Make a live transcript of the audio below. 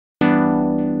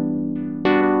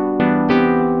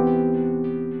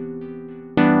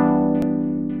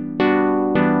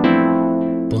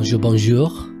Bonjour, bonjour,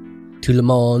 tout le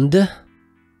monde,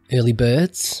 early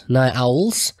birds, night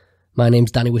owls. My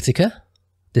name's Danny Whitaker.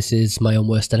 This is My Own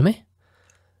Worst Enemy,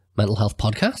 mental health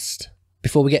podcast.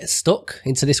 Before we get stuck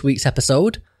into this week's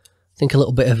episode, I think a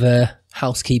little bit of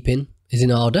housekeeping is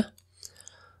in order.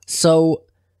 So,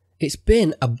 it's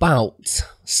been about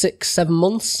 6-7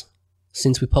 months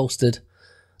since we posted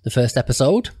the first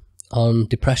episode on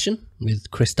depression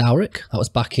with Chris Dowrick. That was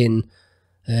back in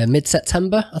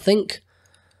mid-September, I think.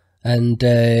 And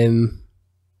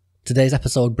today's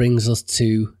episode brings us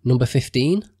to number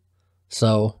 15.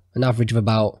 So an average of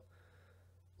about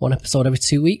one episode every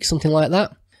 2 weeks, something like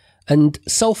that. And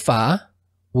so far,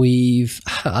 we've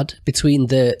had, between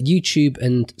the YouTube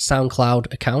and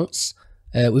SoundCloud accounts,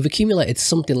 we've accumulated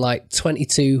something like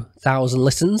 22,000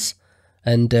 listens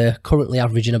and currently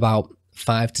averaging about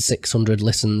 500 to 600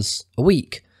 listens a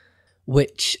week,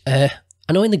 which I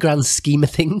know in the grand scheme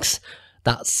of things,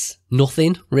 that's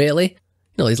nothing, really.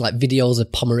 You know, there's like videos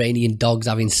of Pomeranian dogs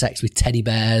having sex with teddy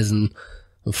bears and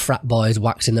frat boys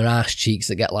waxing their arse cheeks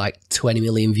that get like 20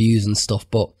 million views and stuff,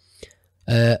 but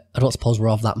I don't suppose we're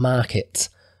of that market.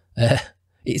 I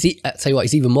tell you what,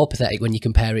 it's even more pathetic when you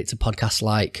compare it to podcasts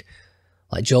like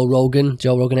Joe Rogan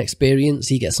Experience.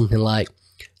 He gets something like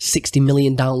 60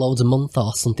 million downloads a month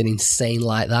or something insane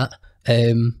like that.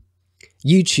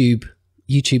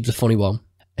 YouTube's a funny one.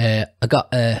 I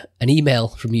got an email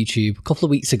from YouTube a couple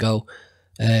of weeks ago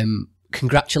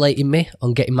congratulating me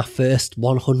on getting my first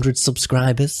 100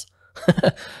 subscribers.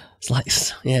 It's like,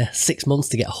 6 months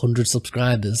to get 100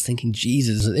 subscribers. Thinking,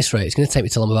 Jesus, at this rate, it's going to take me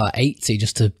till I'm about 80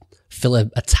 just to fill a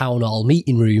town hall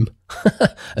meeting room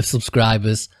of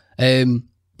subscribers.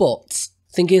 But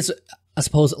thing is, I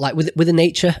suppose, like with the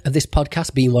nature of this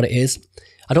podcast being what it is,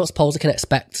 I don't suppose I can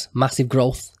expect massive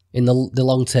growth in the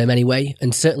long term anyway,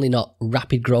 and certainly not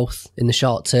rapid growth in the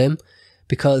short term,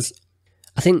 because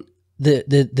I think the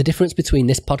difference between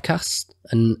this podcast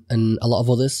and a lot of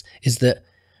others is that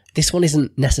this one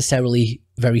isn't necessarily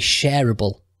very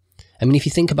shareable. I mean, if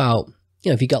you think about,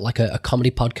 if you got like a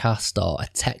comedy podcast or a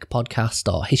tech podcast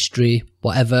or history,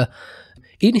 whatever,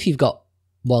 even if you've got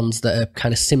ones that are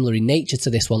kind of similar in nature to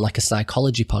this one, like a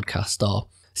psychology podcast or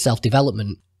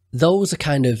self-development, those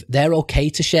are they're okay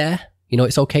to share. You know,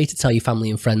 it's okay to tell your family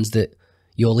and friends that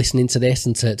you're listening to this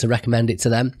and to recommend it to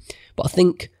them. But I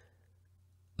think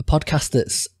a podcast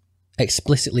that's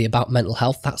explicitly about mental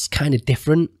health, that's kind of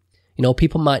different. You know,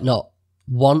 people might not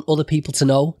want other people to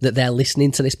know that they're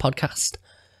listening to this podcast.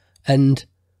 And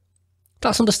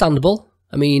that's understandable.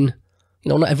 I mean,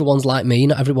 not everyone's like me.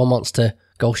 Not everyone wants to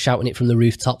go shouting it from the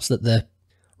rooftops that they're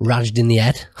ragged in the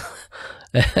head.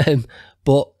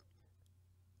 But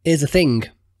here's the thing.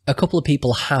 A couple of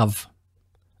people have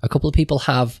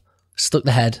stuck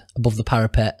their head above the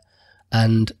parapet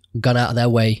and gone out of their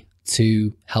way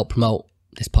to help promote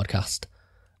this podcast.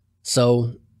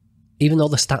 So even though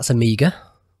the stats are meagre,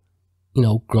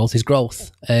 growth is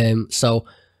growth. So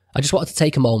I just wanted to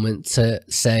take a moment to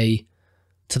say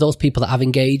to those people that have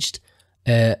engaged,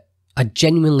 I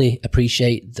genuinely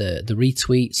appreciate the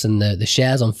retweets and the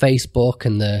shares on Facebook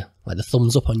and the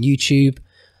thumbs up on YouTube.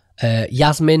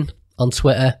 Yasmin on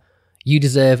Twitter, you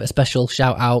deserve a special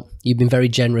shout out. You've been very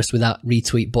generous with that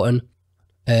retweet button.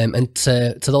 And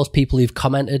to those people who've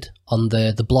commented on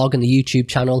the blog and the YouTube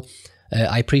channel,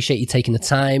 I appreciate you taking the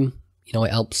time. It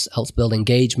helps build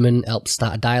engagement, helps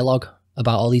start a dialogue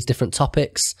about all these different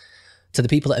topics. To the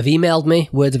people that have emailed me,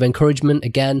 words of encouragement,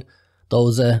 again,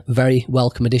 those are very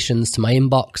welcome additions to my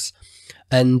inbox.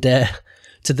 And to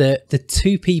the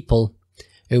two people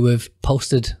who have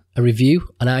posted a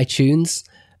review on iTunes,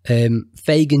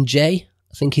 Fagan J,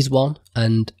 I think he's one,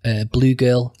 and Blue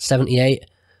Girl 78.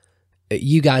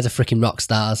 You guys are freaking rock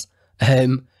stars. I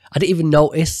didn't even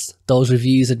notice those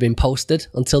reviews had been posted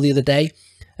until the other day.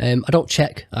 I don't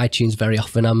check iTunes very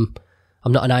often. I'm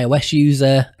not an iOS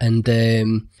user, and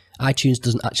iTunes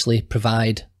doesn't actually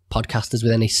provide podcasters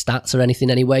with any stats or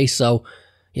anything anyway. So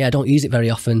yeah, I don't use it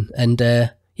very often. And I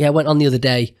went on the other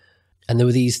day, and there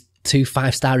were these 2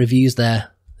 5-star reviews there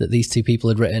that these two people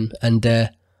had written, and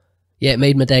it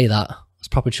made my day. That I was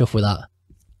proper chuffed with that.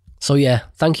 So yeah,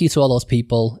 thank you to all those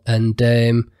people, and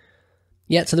to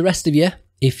the rest of you,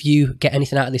 if you get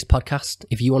anything out of this podcast,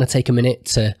 if you want to take a minute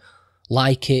to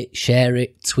like it, share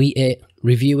it, tweet it,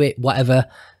 review it, whatever,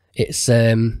 it's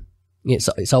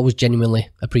always genuinely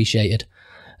appreciated.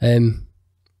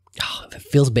 It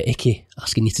feels a bit icky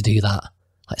asking you to do that,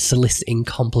 like soliciting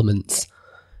compliments.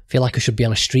 I feel like I should be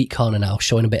on a street corner now,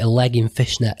 showing a bit of leg in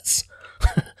fishnets,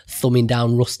 thumbing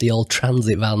down rusty old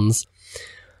transit vans.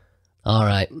 All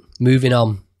right, moving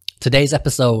on. Today's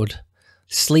episode,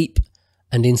 sleep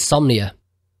and insomnia.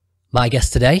 My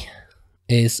guest today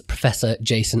is Professor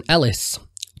Jason Ellis.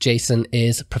 Jason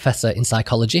is Professor in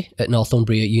Psychology at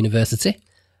Northumbria University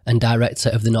and Director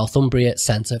of the Northumbria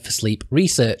Centre for Sleep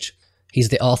Research. He's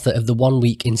the author of the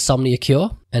 1-week Insomnia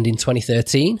Cure, and in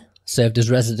 2013 served as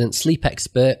resident sleep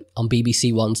expert on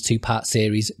BBC One's 2-part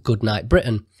series Good Night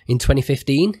Britain. In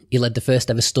 2015, he led the first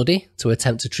ever study to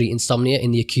attempt to treat insomnia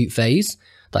in the acute phase,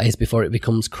 that is before it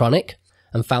becomes chronic,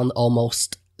 and found that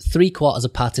almost 3/4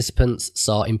 of participants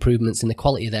saw improvements in the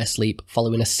quality of their sleep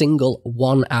following a single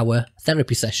 1-hour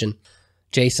therapy session.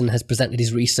 Jason has presented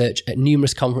his research at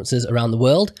numerous conferences around the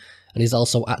world and is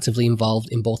also actively involved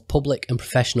in both public and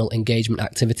professional engagement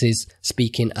activities,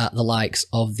 speaking at the likes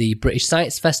of the British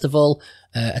Science Festival,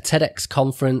 a TEDx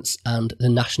conference, and the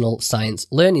National Science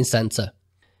Learning Centre.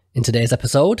 In today's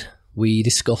episode, we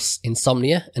discuss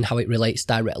insomnia and how it relates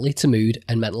directly to mood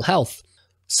and mental health.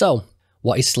 So,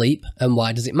 what is sleep and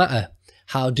why does it matter?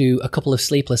 How do a couple of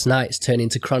sleepless nights turn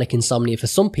into chronic insomnia for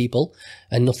some people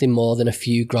and nothing more than a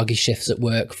few groggy shifts at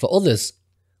work for others?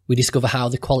 We discover how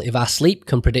the quality of our sleep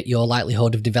can predict your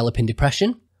likelihood of developing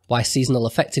depression, why seasonal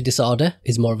affective disorder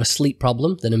is more of a sleep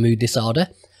problem than a mood disorder,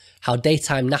 how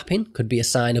daytime napping could be a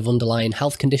sign of underlying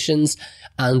health conditions,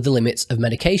 and the limits of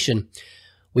medication.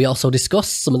 We also discuss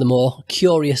some of the more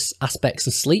curious aspects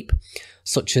of sleep,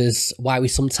 such as why we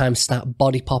sometimes start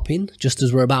body popping just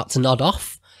as we're about to nod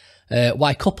off,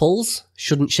 why couples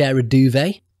shouldn't share a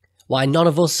duvet, why none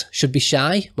of us should be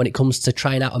shy when it comes to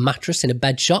trying out a mattress in a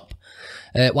bed shop,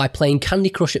 why playing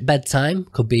Candy Crush at bedtime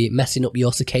could be messing up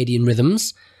your circadian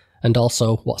rhythms, and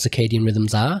also what circadian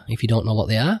rhythms are, if you don't know what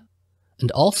they are, and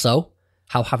also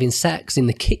how having sex in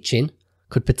the kitchen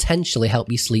could potentially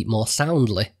help you sleep more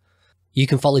soundly. You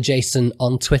can follow Jason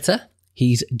on Twitter.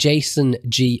 He's Jason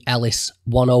G. Ellis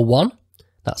 101.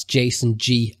 That's Jason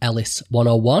G. Ellis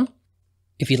 101.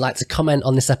 If you'd like to comment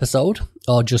on this episode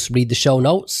or just read the show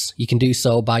notes, you can do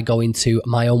so by going to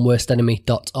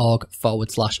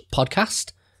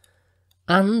myownworstenemy.org/podcast.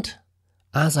 And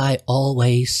as I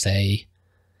always say,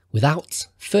 without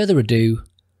further ado,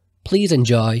 please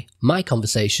enjoy my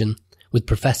conversation with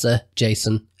Professor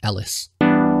Jason Ellis.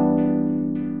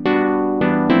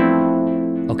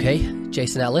 Okay,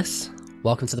 Jason Ellis,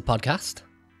 welcome to the podcast.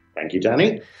 Thank you,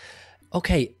 Danny.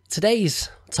 Okay, today's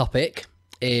topic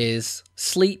is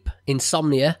sleep,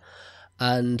 insomnia,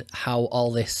 and how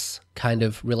all this kind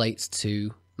of relates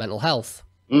to mental health.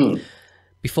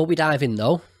 Before we dive in,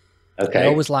 though, I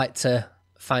always like to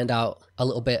find out a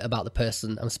little bit about the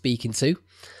person I'm speaking to,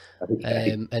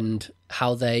 and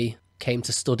how they came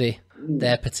to study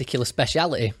their particular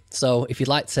speciality. So if you'd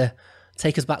like to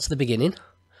take us back to the beginning.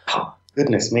 Oh,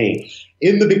 goodness me.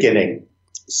 In the beginning.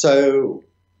 So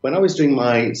when I was doing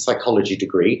my psychology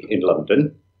degree in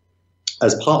London,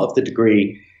 as part of the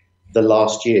degree, the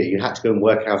last year, you had to go and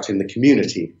work out in the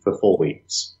community for 4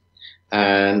 weeks.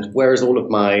 And whereas all of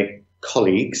my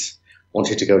colleagues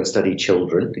wanted to go and study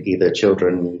children, either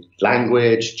children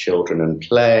language, children and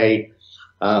play,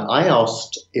 I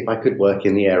asked if I could work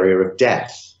in the area of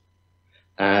death.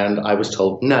 And I was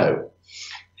told no.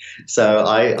 So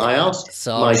I asked...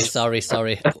 Sorry.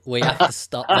 We have to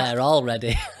stop there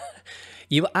already.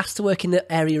 You were asked to work in the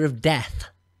area of death?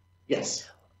 Yes.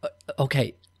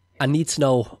 Okay, I need to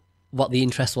know what the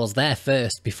interest was there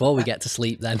first before we get to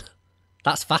sleep then.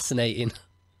 That's fascinating.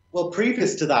 Well,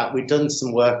 previous to that, we'd done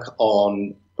some work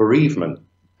on bereavement,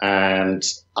 and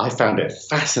I found it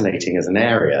fascinating as an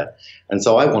area. And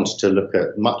so I wanted to look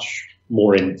at much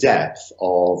more in depth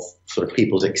of sort of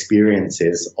people's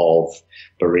experiences of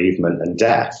bereavement and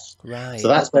death. Right. So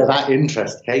that's where that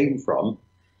interest came from.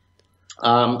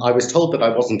 I was told that I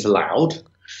wasn't allowed.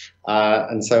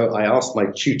 And so I asked my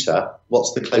tutor,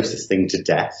 what's the closest thing to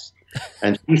death?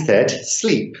 And he said,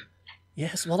 sleep.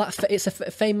 Yes, well, it's a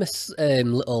famous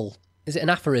little, is it an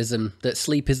aphorism that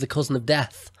sleep is the cousin of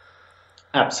death?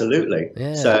 Absolutely.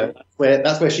 Yeah. So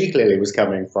that's where she clearly was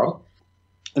coming from.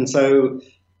 And so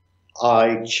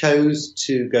I chose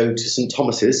to go to St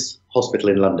Thomas's Hospital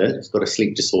in London. It's got a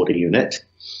sleep disorder unit.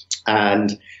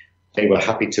 And they were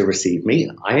happy to receive me.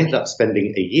 I ended up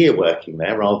spending a year working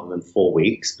there rather than 4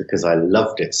 weeks because I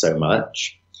loved it so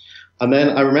much. And then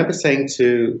I remember saying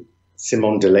to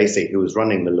Simone de Lacy, who was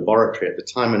running the laboratory at the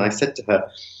time, and I said to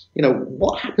her, you know,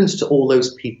 what happens to all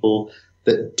those people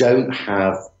that don't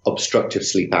have obstructive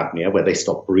sleep apnea, where they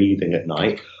stop breathing at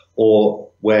night, or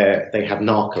where they have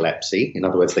narcolepsy, in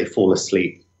other words, they fall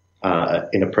asleep at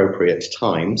inappropriate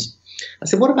times. I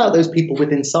said, what about those people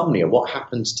with insomnia? What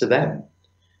happens to them?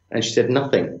 And she said,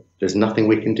 nothing. There's nothing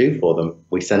we can do for them.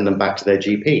 We send them back to their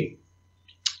GP.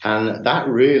 And that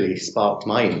really sparked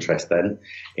my interest then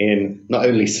in not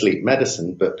only sleep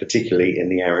medicine, but particularly in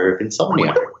the area of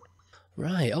insomnia.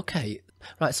 Right. Okay.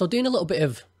 Right. So doing a little bit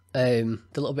of the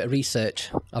little bit of research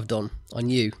I've done on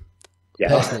you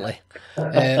personally,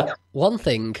 one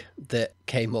thing that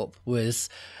came up was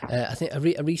I think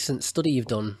a recent study you've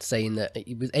done saying that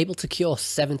you was able to cure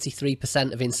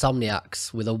 73% of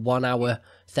insomniacs with a 1 hour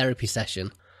therapy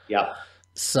session. Yeah.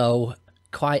 So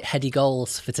quite heady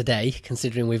goals for today,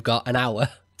 considering we've got an hour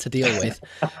to deal with.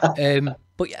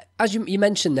 But as you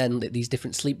mentioned, then these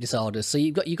different sleep disorders. So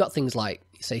you got things like,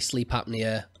 say, sleep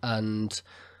apnea, and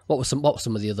what were some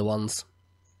of the other ones?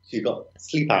 So you've got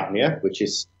sleep apnea, which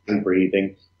is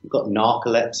breathing. You've got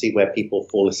narcolepsy, where people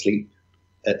fall asleep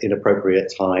at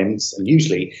inappropriate times, and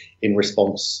usually in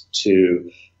response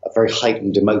to a very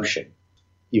heightened emotion.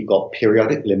 You've got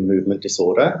periodic limb movement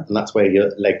disorder, and that's where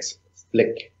your legs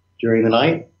flick during the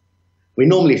night. We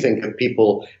normally think of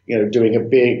people, doing a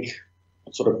big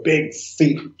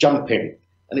feet jumping,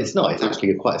 and it's not. It's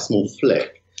actually quite a small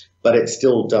flick, but it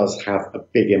still does have a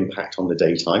big impact on the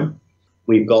daytime.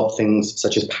 We've got things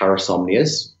such as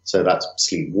parasomnias, so that's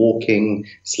sleepwalking,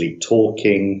 sleep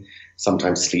talking,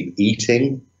 sometimes sleep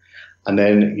eating. And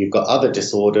then you've got other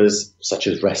disorders such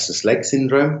as restless leg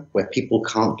syndrome, where people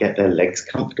can't get their legs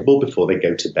comfortable before they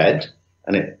go to bed,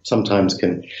 and it sometimes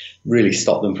can really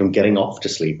stop them from getting off to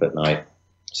sleep at night.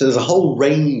 So there's a whole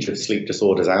range of sleep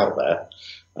disorders out there.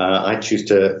 I choose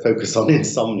to focus on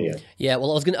insomnia. Yeah,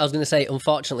 well, I was gonna say,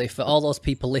 unfortunately, for all those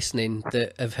people listening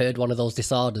that have heard one of those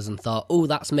disorders and thought, "Oh,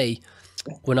 that's me,"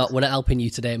 we're not helping you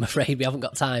today. I'm afraid we haven't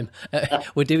got time.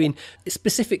 We're doing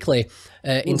specifically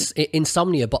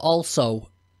insomnia, but also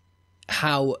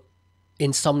how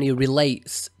insomnia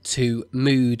relates to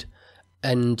mood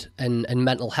and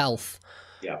mental health.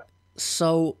 Yeah.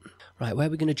 So, right, where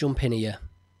are we going to jump in here?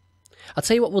 I'll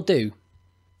tell you what we'll do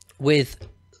with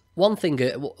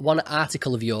one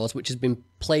article of yours, which has been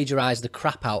plagiarized the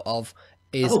crap out of,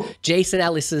 is Jason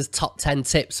Ellis's top 10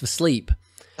 tips for sleep.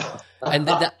 And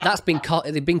that's been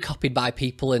they've been copied by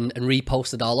people and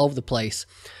reposted all over the place.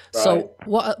 Right. So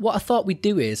what I thought we'd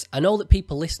do is, I know that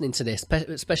people listening to this,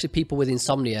 especially people with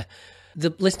insomnia, they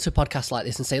listen to a podcast like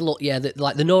this and say, look, yeah, the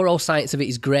neuroscience of it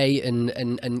is great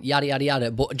and yada, yada,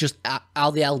 yada, but just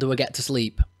how the hell do I get to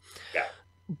sleep? Yeah.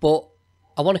 But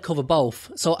I want to cover both.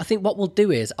 So I think what we'll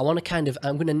do is I'm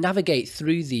going to navigate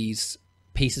through these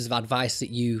pieces of advice that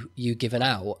you given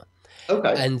out.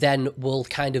 Okay. And then we'll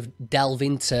kind of delve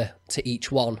into each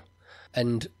one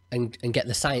and get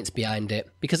the science behind it.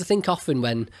 Because I think often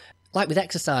when, like with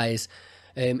exercise,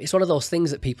 it's one of those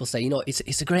things that people say,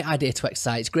 it's a great idea to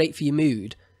exercise, it's great for your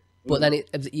mood, but then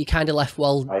you kind of left,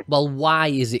 well, why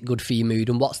is it good for your mood,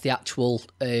 and what's the actual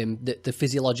the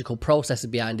physiological processes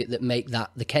behind it that make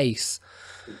that the case?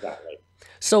 Exactly.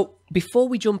 So before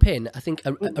we jump in, I think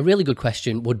a really good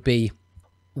question would be,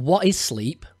 what is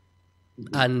sleep,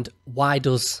 and why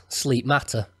does sleep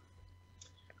matter?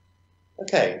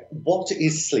 Okay, what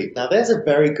is sleep? Now, there's a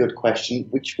very good question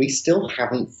which we still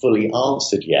haven't fully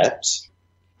answered yet.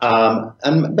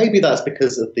 And maybe that's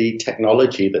because of the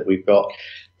technology that we've got,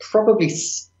 probably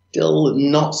still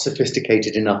not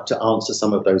sophisticated enough to answer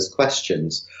some of those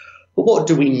questions. But what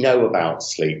do we know about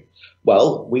sleep?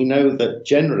 Well, we know that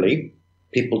generally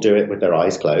people do it with their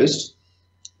eyes closed.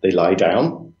 They lie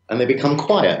down and they become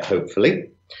quiet, hopefully.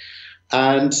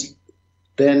 And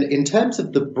then in terms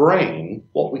of the brain,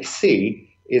 what we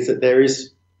see is that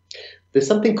there's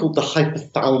something called the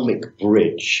hypothalamic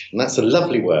bridge. And that's a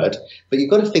lovely word, but you've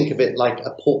got to think of it like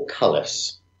a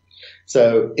portcullis.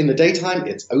 So in the daytime,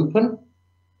 it's open.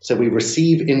 So we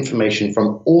receive information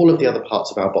from all of the other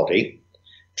parts of our body,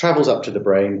 travels up to the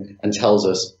brain and tells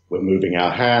us we're moving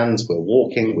our hands, we're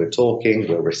walking, we're talking,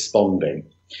 we're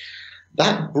responding.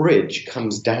 That bridge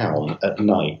comes down at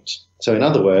night. So in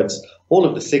other words, all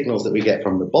of the signals that we get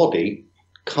from the body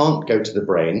can't go to the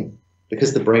brain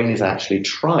because the brain is actually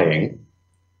trying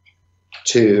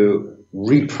to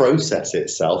reprocess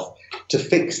itself, to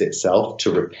fix itself,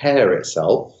 to repair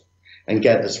itself, and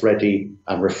get us ready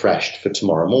and refreshed for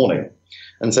tomorrow morning.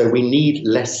 And so we need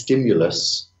less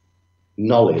stimulus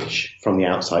knowledge from the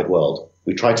outside world.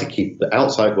 We try to keep the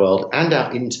outside world and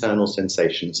our internal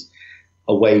sensations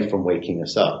away from waking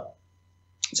us up.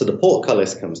 So the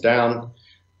portcullis comes down,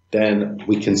 then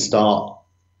we can start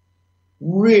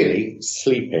really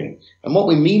sleeping. And what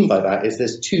we mean by that is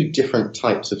there's two different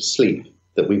types of sleep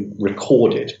that we've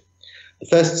recorded. The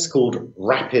first is called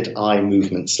rapid eye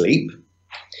movement sleep.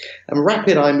 And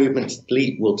rapid eye movement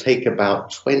sleep will take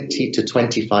about 20 to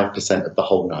 25% of the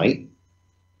whole night.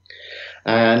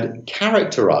 And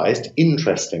characterized,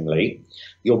 interestingly,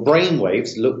 your brain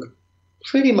waves look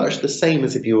pretty much the same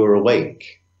as if you were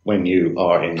awake when you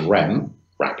are in REM,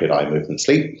 rapid eye movement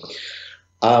sleep.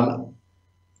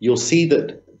 You'll see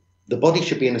that the body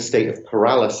should be in a state of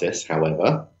paralysis,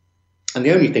 however, and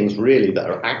the only things really that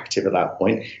are active at that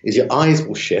point is your eyes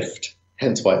will shift,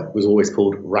 hence why it was always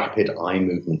called rapid eye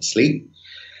movement sleep.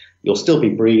 You'll still be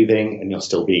breathing and you'll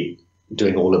still be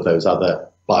doing all of those other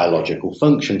biological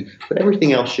functions, but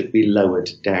everything else should be lowered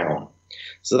down.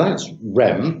 So that's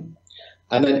REM.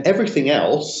 And then everything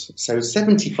else, so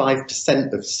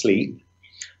 75% of sleep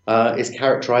is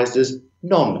characterized as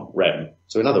non-REM.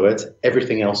 So in other words,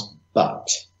 everything else but.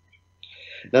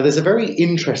 Now there's a very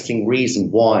interesting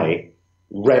reason why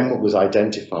REM was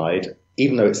identified,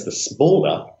 even though it's the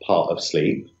smaller part of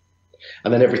sleep,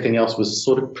 and then everything else was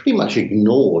sort of pretty much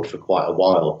ignored for quite a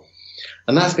while.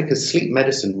 And that's because sleep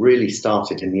medicine really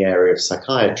started in the area of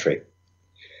psychiatry.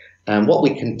 And what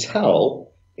we can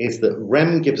tell is that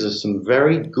REM gives us some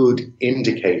very good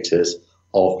indicators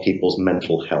of people's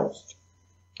mental health.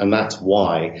 And that's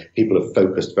why people have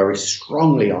focused very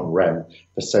strongly on REM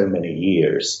for so many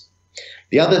years.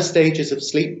 The other stages of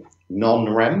sleep,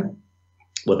 non-REM,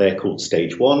 well, they're called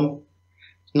stage 1.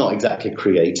 Not exactly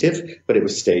creative, but it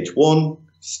was stage 1,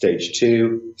 stage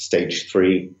 2, stage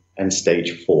 3, and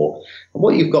stage 4. And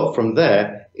what you've got from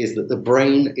there is that the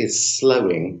brain is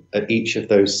slowing at each of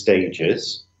those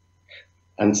stages.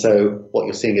 And so what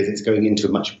you're seeing is it's going into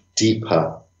a much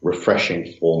deeper,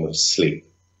 refreshing form of sleep.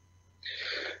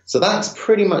 So that's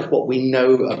pretty much what we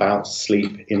know about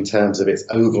sleep in terms of its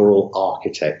overall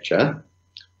architecture.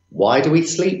 Why do we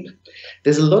sleep?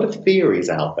 There's a lot of theories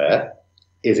out there.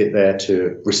 Is it there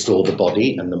to restore the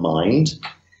body and the mind?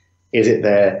 Is it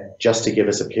there just to give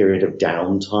us a period of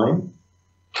downtime,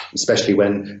 especially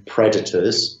when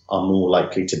predators are more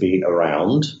likely to be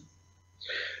around?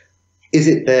 Is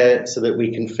it there so that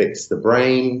we can fix the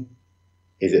brain?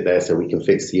 Is it there so we can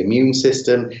fix the immune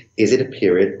system? Is it a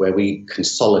period where we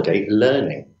consolidate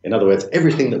learning? In other words,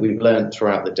 everything that we've learned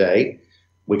throughout the day,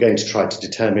 we're going to try to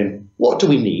determine what do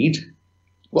we need,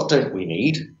 what don't we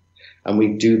need, and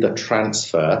we do the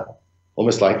transfer,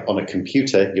 almost like on a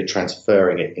computer, you're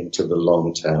transferring it into the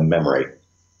long-term memory.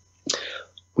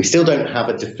 We still don't have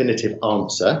a definitive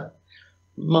answer.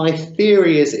 My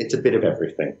theory is it's a bit of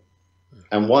everything.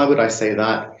 And why would I say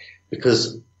that?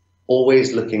 Because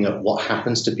always looking at what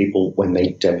happens to people when they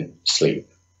don't sleep.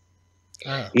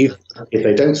 If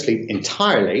they don't sleep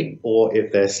entirely, or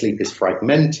if their sleep is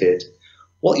fragmented,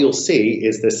 what you'll see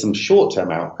is there's some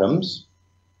short-term outcomes.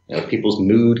 You know, people's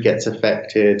mood gets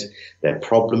affected, their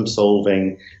problem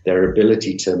solving, their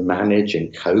ability to manage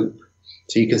and cope.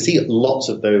 So you can see lots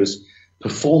of those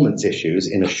performance issues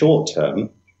in a short term,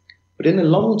 but in the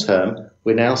long term,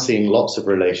 we're now seeing lots of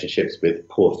relationships with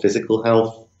poor physical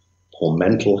health, poor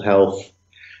mental health.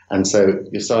 And so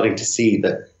you're starting to see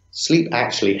that sleep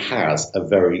actually has a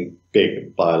very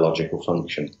big biological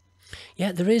function.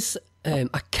 Yeah, there is,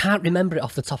 I can't remember it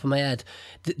off the top of my head.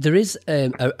 There is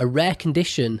a rare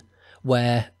condition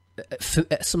where, is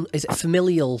it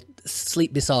familial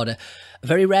sleep disorder? A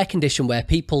very rare condition where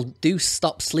people do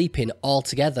stop sleeping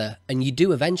altogether and you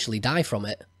do eventually die from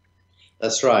it.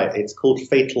 That's right. It's called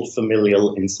fatal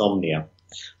familial insomnia.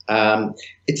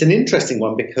 It's an interesting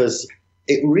one because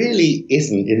it really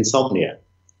isn't insomnia,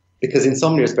 because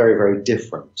insomnia is very, very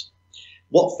different.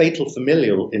 What fatal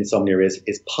familial insomnia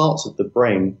is parts of the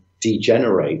brain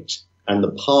degenerate, and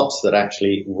the parts that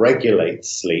actually regulate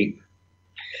sleep,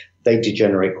 they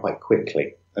degenerate quite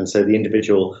quickly. And so the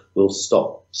individual will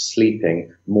stop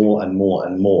sleeping more and more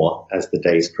and more as the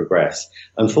days progress.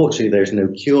 Unfortunately, there's no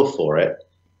cure for it.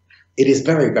 It is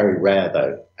very, very rare,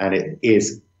 though, and it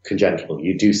is congenital.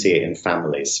 You do see it in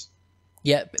families.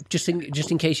 Yeah, just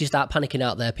in case you start panicking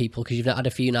out there, people, because you've not had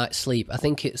a few nights' sleep. I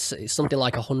think it's something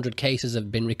like 100 cases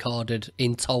have been recorded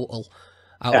in total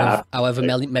out of however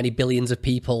many billions of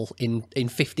people in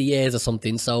 50 years or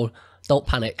something. So don't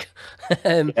panic.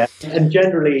 Yeah. And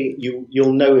generally,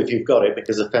 you'll know if you've got it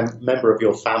because a member of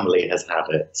your family has had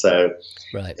it. So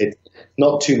right. It's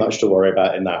not too much to worry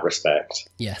about in that respect.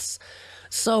 Yes.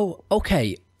 So,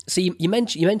 okay. So you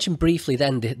mentioned briefly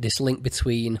then this link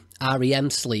between REM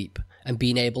sleep and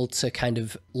being able to kind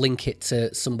of link it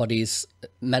to somebody's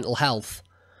mental health.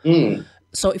 Mm.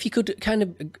 So if you could kind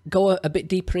of go a bit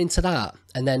deeper into that,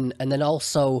 and then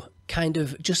also kind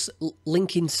of just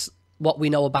linking what we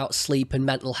know about sleep and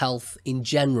mental health in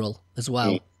general as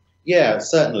well. Yeah,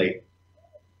 certainly.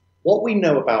 What we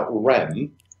know about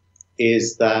REM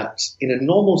is that in a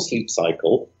normal sleep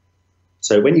cycle,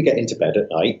 so when you get into bed at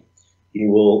night, you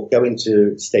will go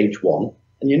into stage 1,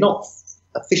 and you're not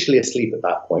officially asleep at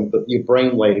that point, but your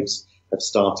brain waves have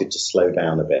started to slow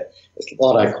down a bit. It's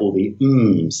what I call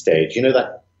the stage. You know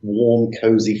that warm,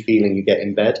 cozy feeling you get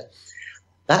in bed?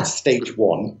 That's stage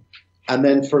 1. And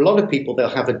then for a lot of people, they'll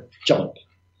have a jump.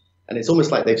 And it's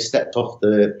almost like they've stepped off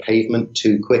the pavement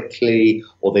too quickly,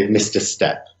 or they've missed a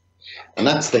step. And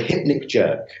that's the hypnic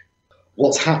jerk.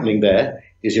 What's happening there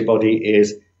is your body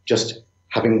is just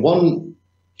having one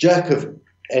jerk of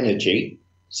energy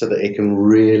so that it can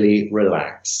really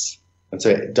relax. And so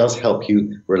it does help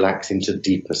you relax into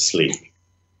deeper sleep.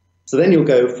 So then you'll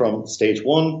go from stage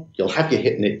 1, you'll have your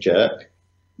hypnic jerk.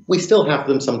 We still have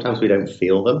them, sometimes we don't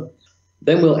feel them.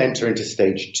 Then we'll enter into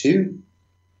stage 2,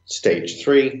 stage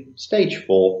 3, stage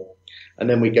 4, and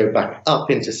then we go back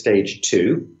up into stage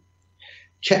 2.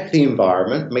 Check the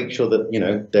environment, make sure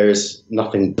that, there's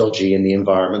nothing dodgy in the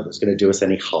environment that's going to do us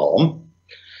any harm.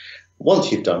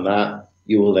 Once you've done that,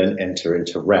 you will then enter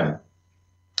into REM.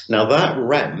 Now that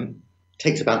REM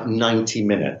takes about 90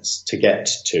 minutes to get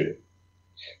to.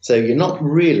 So you're not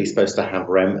really supposed to have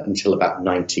REM until about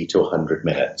 90 to 100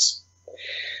 minutes.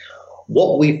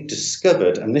 What we've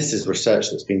discovered, and this is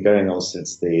research that's been going on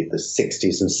since the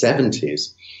 60s and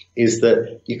 70s, is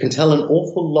that you can tell an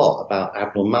awful lot about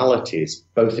abnormalities,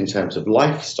 both in terms of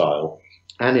lifestyle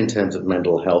and in terms of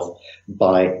mental health,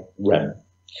 by REM.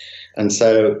 And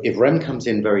so if REM comes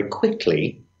in very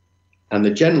quickly, and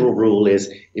the general rule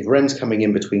is if REM's coming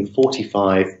in between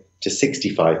 45 to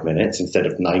 65 minutes instead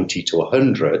of 90 to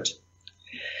 100,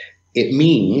 it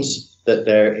means that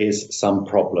there is some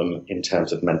problem in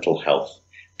terms of mental health.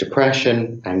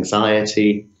 Depression,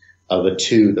 anxiety are the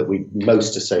two that we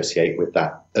most associate with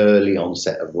that early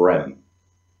onset of REM.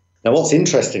 Now, what's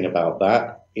interesting about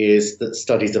that is that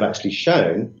studies have actually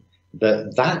shown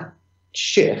that that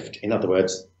shift, in other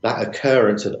words, that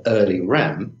occurrence of early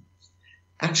REM,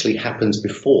 actually happens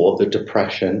before the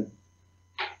depression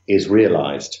is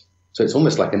realized. So it's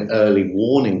almost like an early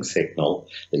warning signal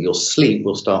that your sleep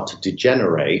will start to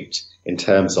degenerate in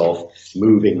terms of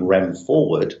moving REM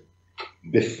forward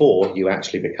before you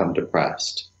actually become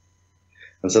depressed.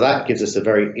 And so that gives us a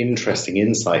very interesting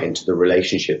insight into the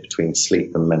relationship between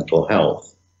sleep and mental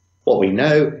health. What we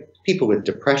know, people with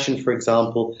depression, for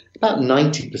example, about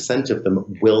 90% of them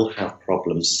will have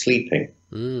problems sleeping.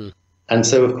 And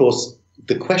so, of course,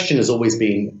 the question has always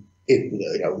been,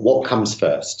 what comes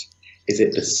first? Is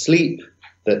it the sleep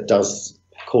that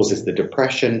causes the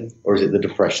depression, or is it the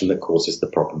depression that causes the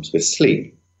problems with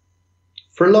sleep?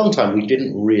 For a long time, we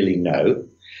didn't really know.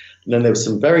 And then there was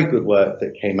some very good work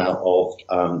that came out of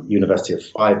University of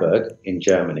Freiburg in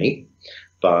Germany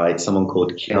by someone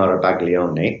called Chiara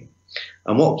Baglioni.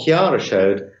 And what Chiara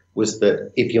showed was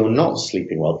that if you're not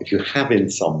sleeping well, if you have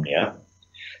insomnia,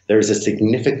 there is a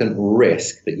significant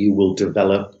risk that you will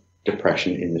develop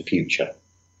depression in the future.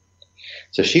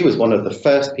 So she was one of the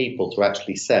first people to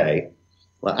actually say,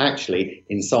 well, actually,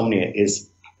 insomnia is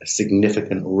a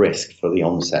significant risk for the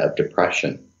onset of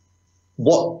depression.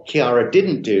 What Chiara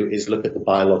didn't do is look at the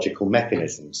biological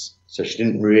mechanisms. So she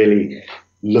didn't really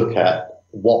look at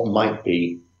what might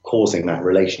be causing that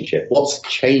relationship. What's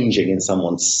changing in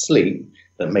someone's sleep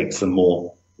that makes them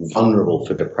more vulnerable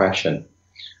for depression?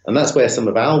 And that's where some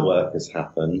of our work has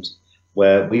happened,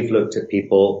 where we've looked at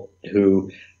people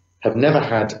who have never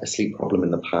had a sleep problem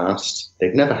in the past.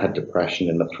 They've never had depression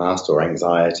in the past or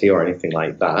anxiety or anything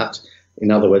like that. In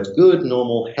other words, good,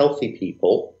 normal, healthy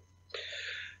people.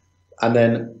 And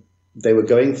then they were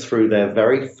going through their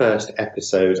very first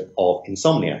episode of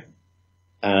insomnia.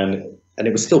 And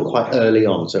it was still quite early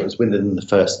on, so it was within the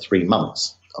first 3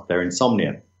 months of their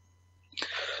insomnia.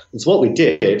 And so what we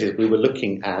did is we were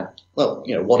looking at,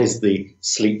 what is the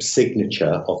sleep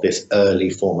signature of this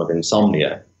early form of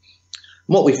insomnia?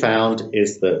 And what we found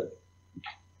is that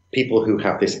people who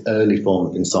have this early form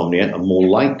of insomnia are more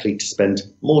likely to spend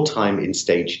more time in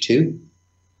stage 2,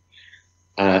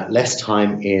 less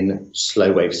time in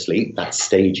slow wave sleep, that's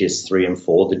stages 3 and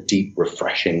 4, the deep,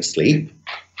 refreshing sleep.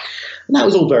 And that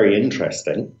was all very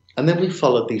interesting. And then we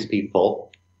followed these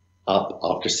people up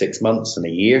after 6 months and a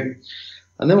year.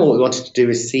 And then what we wanted to do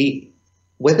is see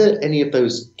whether any of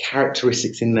those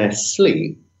characteristics in their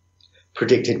sleep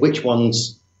predicted which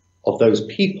ones of those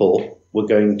people were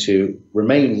going to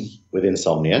remain with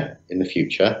insomnia in the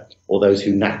future, or those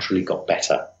who naturally got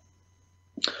better.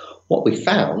 What we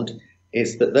found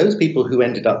is that those people who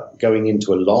ended up going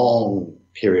into a long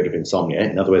period of insomnia,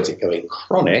 in other words, it going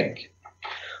chronic,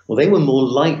 well, they were more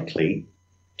likely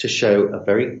to show a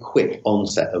very quick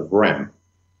onset of REM.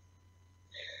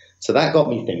 So that got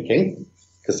me thinking,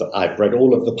 because I've read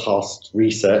all of the past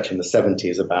research in the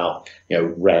 70s about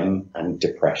REM and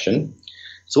depression.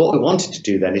 So what we wanted to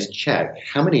do then is check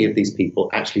how many of these people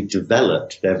actually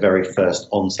developed their very first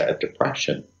onset of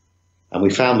depression. And we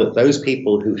found that those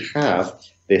people who have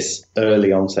this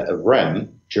early onset of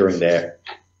REM during their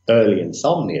early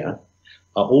insomnia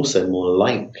are also more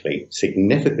likely,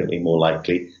 significantly more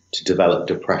likely, to develop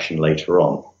depression later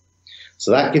on.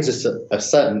 So that gives us a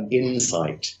certain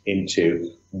insight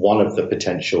into one of the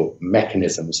potential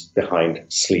mechanisms behind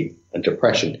sleep and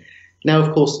depression. Now,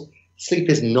 of course,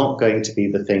 sleep is not going to be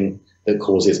the thing that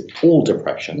causes all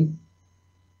depression,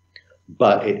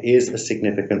 but it is a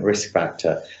significant risk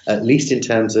factor, at least in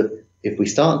terms of if we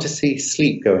start to see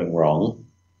sleep going wrong,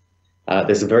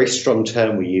 there's a very strong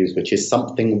term we use, which is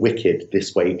something wicked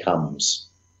this way comes.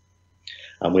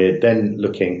 And we're then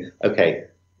looking, okay,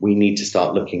 we need to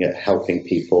start looking at helping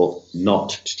people not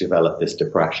to develop this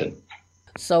depression.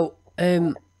 So,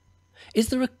 is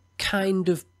there a kind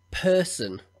of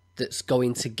person that's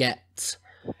going to get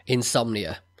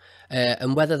insomnia?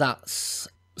 And whether that's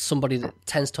somebody that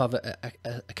tends to have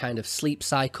a kind of sleep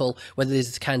cycle, whether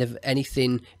there's kind of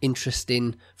anything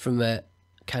interesting from a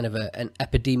kind of an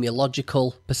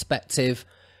epidemiological perspective,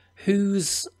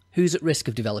 who's at risk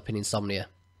of developing insomnia?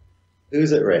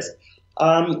 Who's at risk?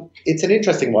 It's an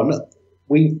interesting one.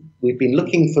 We've been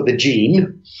looking for the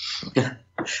gene,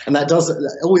 and that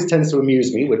always tends to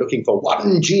amuse me. We're looking for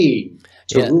one gene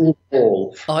to rule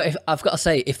all. I've got to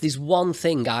say, if there's one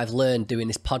thing I've learned doing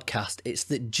this podcast, it's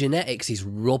that genetics is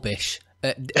rubbish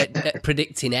at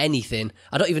predicting anything.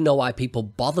 I don't even know why people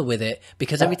bother with it,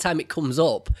 because every time it comes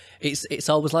up, it's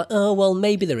always like, oh, well,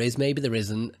 maybe there is, maybe there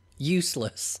isn't.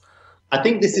 Useless. I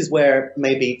think this is where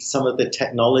maybe some of the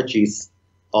technologies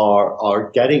are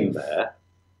getting there,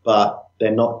 but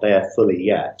they're not there fully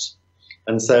yet.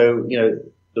 And so,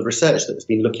 the research that's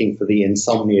been looking for the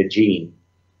insomnia gene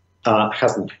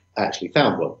hasn't actually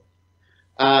found one.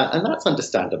 And that's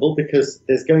understandable, because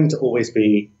there's going to always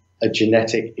be a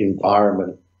genetic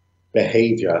environment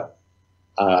behavior,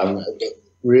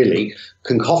 really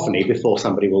cacophony before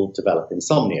somebody will develop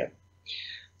insomnia.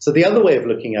 So the other way of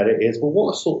looking at it is, well,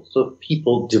 what sorts of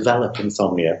people develop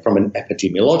insomnia from an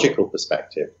epidemiological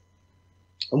perspective?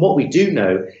 And what we do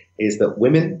know is that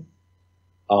women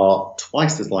are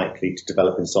twice as likely to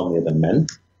develop insomnia than men.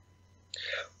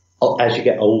 As you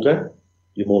get older,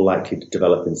 you're more likely to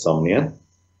develop insomnia.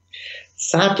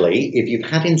 Sadly, if you've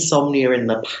had insomnia in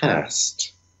the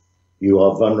past, you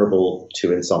are vulnerable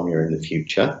to insomnia in the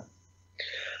future.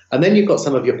 And then you've got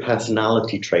some of your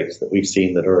personality traits that we've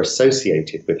seen that are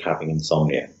associated with having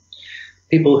insomnia.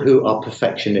 People who are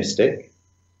perfectionistic,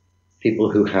 people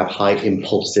who have high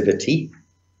impulsivity,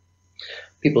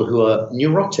 people who are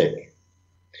neurotic.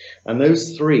 And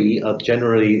those three are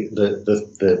generally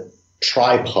the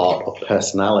tripart of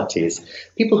personalities.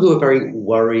 People who are very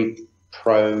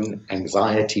worry-prone,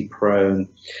 anxiety-prone,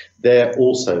 they're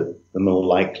also the more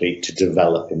likely to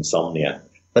develop insomnia.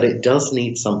 But it does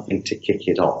need something to kick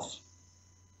it off.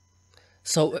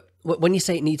 So when you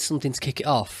say it needs something to kick it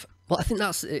off, well, I think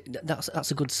that's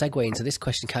a good segue into this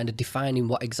question, kind of defining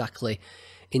what exactly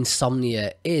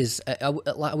insomnia is.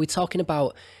 Are we talking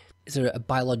about, is there a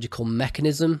biological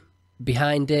mechanism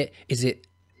behind it? Is it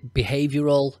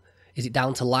behavioural? Is it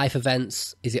down to life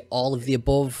events? Is it all of the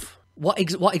above? What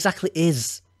exactly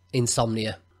is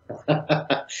insomnia?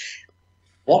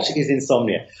 What is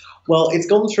insomnia? Well, it's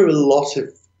gone through a lot of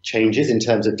changes in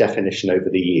terms of definition over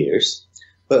the years,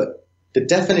 but the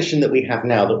definition that we have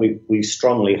now that we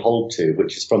strongly hold to,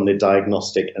 which is from the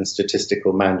Diagnostic and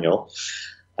Statistical Manual,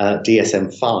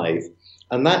 DSM-5,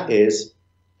 and that is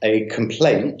a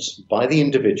complaint by the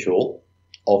individual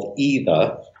of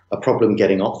either a problem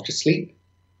getting off to sleep,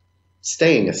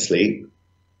 staying asleep,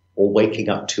 or waking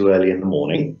up too early in the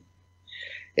morning.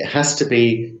 It has to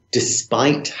be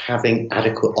despite having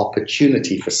adequate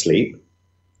opportunity for sleep.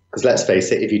 Because let's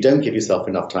face it, if you don't give yourself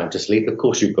enough time to sleep, of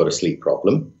course you've got a sleep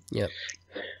problem. Yeah.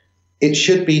 It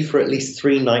should be for at least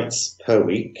 3 nights per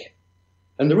week.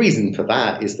 And the reason for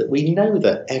that is that we know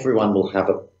that everyone will have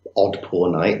an odd poor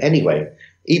night anyway.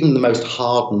 Even the most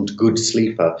hardened good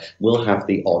sleeper will have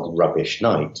the odd rubbish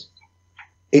night.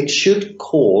 It should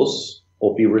cause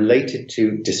or be related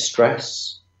to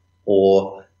distress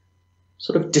or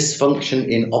sort of dysfunction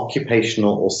in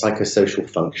occupational or psychosocial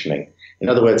functioning. In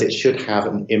other words, it should have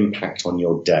an impact on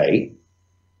your day.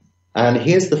 And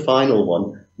here's the final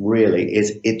one, really,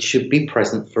 is it should be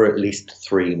present for at least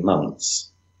 3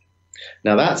 months.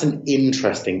 Now, that's an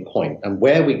interesting point. And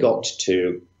where we got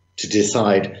to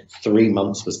decide 3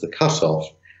 months was the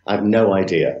cutoff, I have no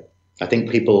idea. I think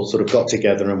people sort of got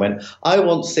together and went, I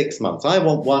want 6 months, I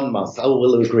want 1 month, I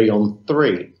will agree on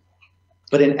 3.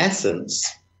 But in essence,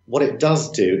 what it does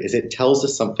do is it tells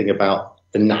us something about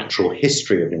the natural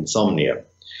history of insomnia.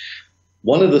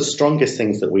 One of the strongest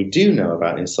things that we do know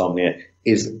about insomnia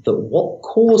is that what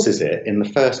causes it in the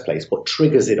first place, what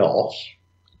triggers it off,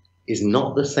 is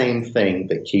not the same thing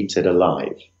that keeps it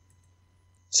alive.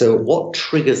 So what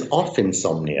triggers off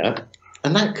insomnia,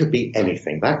 and that could be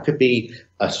anything. That could be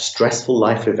a stressful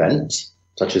life event,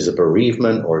 such as a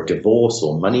bereavement or a divorce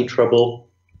or money trouble.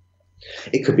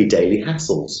 It could be daily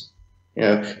hassles. You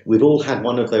know, we've all had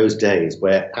one of those days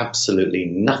where absolutely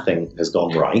nothing has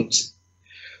gone right,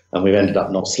 and we've ended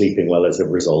up not sleeping well as a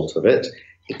result of it.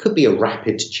 It could be a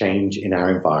rapid change in our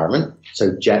environment.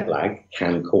 So jet lag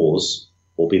can cause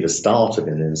or be the start of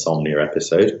an insomnia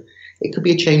episode. It could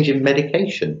be a change in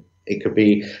medication. It could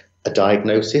be a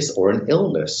diagnosis or an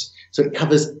illness. So it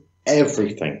covers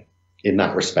everything in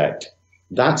that respect.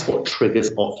 That's what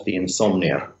triggers off the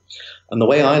insomnia. And the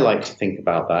way I like to think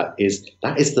about that is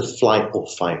the flight or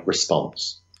fight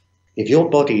response. If your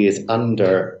body is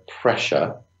under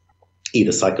pressure,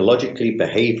 either psychologically,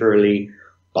 behaviorally,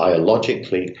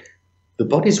 biologically, the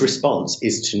body's response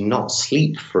is to not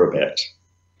sleep for a bit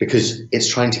because it's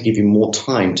trying to give you more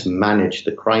time to manage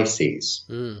the crises.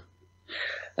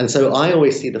 And so I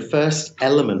always see the first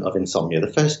element of insomnia,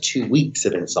 the first 2 weeks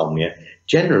of insomnia,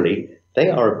 generally, they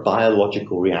are a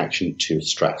biological reaction to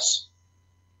stress.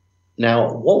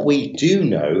 Now, what we do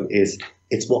know is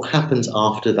it's what happens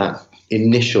after that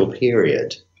initial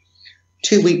period.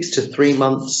 2 weeks to 3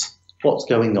 months, what's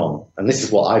going on? And this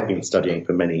is what I've been studying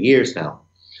for many years now.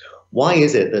 Why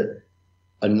is it that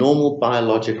a normal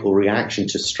biological reaction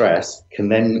to stress can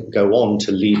then go on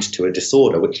to lead to a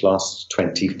disorder which lasts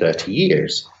 20, 30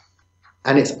 years?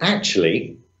 And it's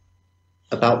actually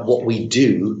about what we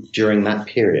do during that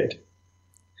period.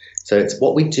 So it's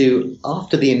what we do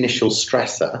after the initial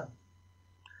stressor.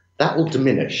 That will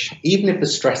diminish, even if the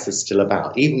stress is still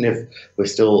about, even if we've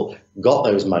still got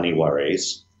those money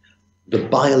worries. The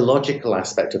biological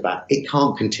aspect of that, it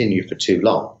can't continue for too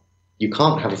long. You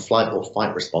can't have a flight or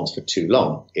fight response for too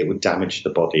long. It would damage the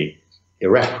body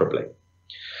irreparably.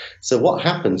 So what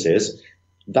happens is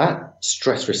that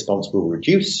stress response will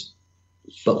reduce,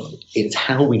 but it's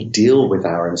how we deal with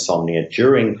our insomnia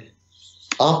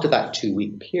after that 2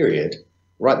 week period,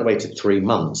 right the way to 3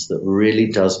 months, that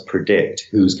really does predict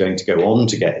who's going to go on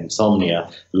to get insomnia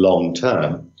long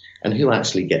term and who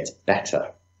actually gets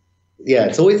better. Yeah,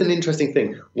 it's always an interesting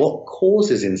thing. What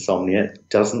causes insomnia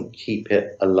doesn't keep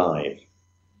it alive.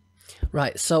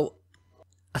 Right, so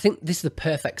I think this is the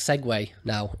perfect segue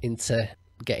now into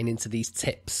getting into these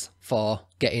tips for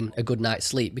getting a good night's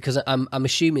sleep, because I'm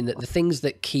assuming that the things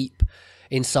that keep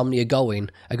insomnia going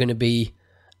are going to be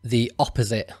the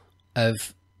opposite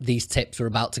of these tips we're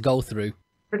about to go through.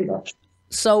 Pretty much.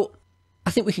 So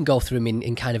I think we can go through them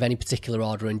in kind of any particular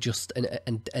order and just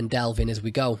and delve in as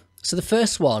we go. So the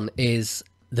first one is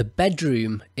the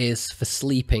bedroom is for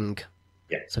sleeping.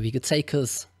 Yeah. So if you could take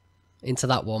us into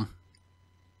that one.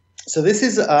 So this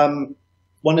is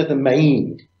one of the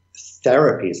main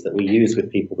therapies that we use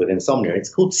with people with insomnia.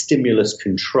 It's called stimulus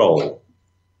control.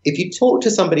 If you talk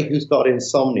to somebody who's got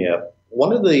insomnia,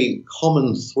 one of the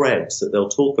common threads that they'll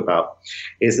talk about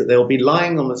is that they'll be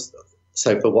lying on the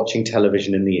sofa watching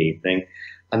television in the evening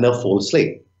and they'll fall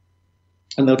asleep.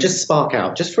 And they'll just spark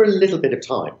out just for a little bit of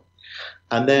time.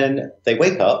 And then they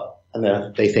wake up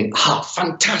and they think,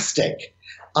 fantastic.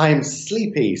 I am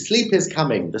sleepy. Sleep is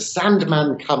coming. The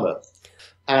Sandman cometh.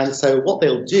 And so what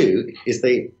they'll do is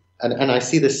and I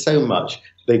see this so much,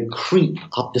 they creep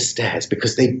up the stairs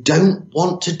because they don't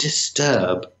want to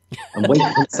disturb and wake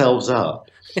themselves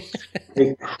up.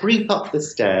 They creep up the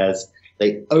stairs,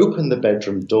 they open the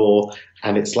bedroom door,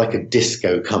 and it's like a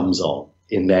disco comes on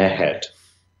in their head.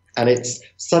 And it's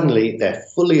suddenly they're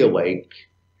fully awake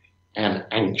and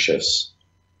anxious.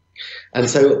 And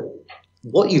so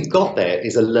what you've got there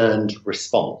is a learned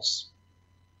response.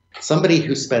 Somebody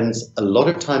who spends a lot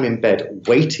of time in bed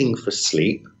waiting for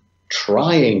sleep,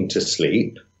 trying to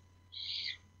sleep,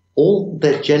 all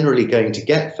they're generally going to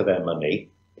get for their money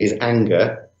is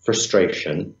anger,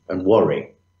 frustration, and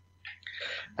worry.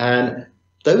 And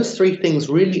those three things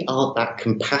really aren't that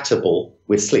compatible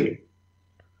with sleep.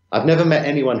 I've never met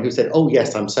anyone who said, oh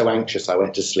yes, I'm so anxious I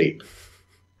went to sleep.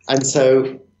 And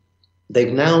so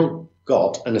they've now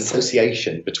got an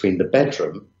association between the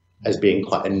bedroom as being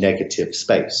quite a negative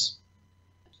space.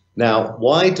 Now,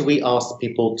 why do we ask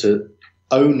people to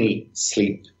only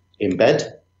sleep in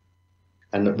bed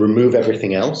and remove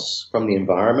everything else from the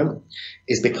environment?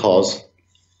 Is because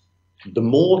the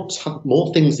more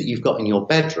things that you've got in your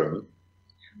bedroom,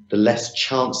 the less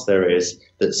chance there is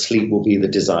that sleep will be the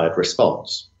desired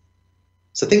response.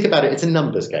 So think about it, it's a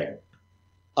numbers game.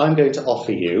 I'm going to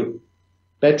offer you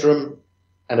bedroom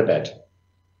and a bed.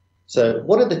 So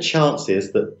what are the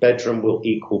chances that bedroom will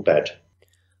equal bed?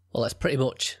 Well, that's pretty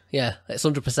much, yeah, it's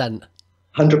 100%.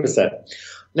 100%.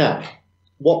 Now,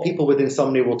 what people with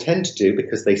insomnia will tend to do,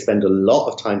 because they spend a lot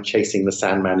of time chasing the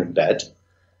Sandman in bed,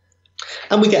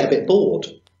 and we get a bit bored.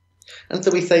 And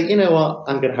so we say, you know what,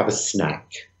 I'm going to have a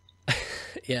snack.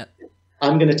 Yeah.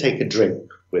 I'm going to take a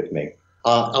drink with me.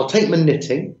 I'll take my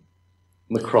knitting,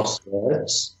 my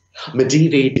crosswords, my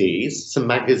DVDs, some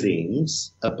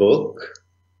magazines, a book,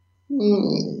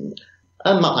 and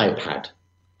my iPad.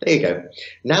 There you go.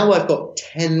 Now I've got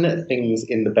 10 things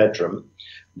in the bedroom.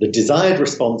 The desired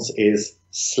response is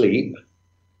sleep.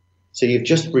 So you've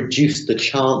just reduced the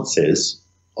chances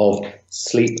of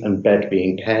sleep and bed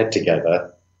being paired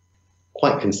together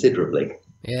quite considerably.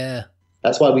 Yeah.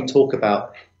 That's why we talk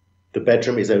about the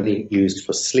bedroom is only used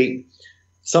for sleep.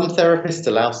 Some therapists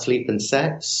allow sleep and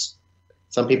sex.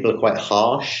 Some people are quite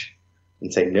harsh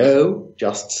and say, no,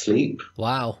 just sleep.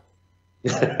 Wow.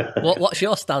 What's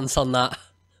your stance on that?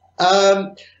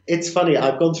 It's funny.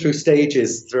 I've gone through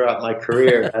stages throughout my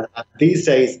career, and these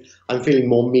days I'm feeling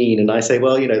more mean, and I say,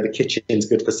 well, you know, the kitchen's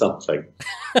good for something.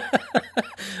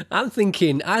 I'm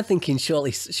thinking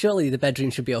surely the bedroom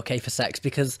should be okay for sex,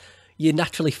 because you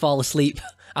naturally fall asleep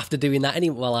after doing that.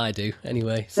 Well, I do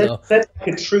anyway. So that's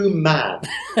like a true man.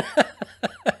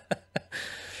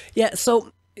 Yeah.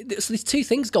 So there's two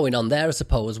things going on there, I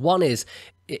suppose. One is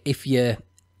if you're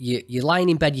lying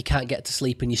in bed, you can't get to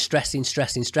sleep, and you're stressing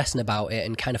about it,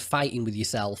 and kind of fighting with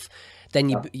yourself. Then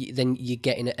you're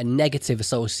getting a negative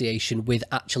association with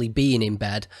actually being in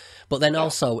bed. But then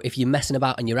also, if you're messing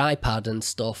about on your iPad and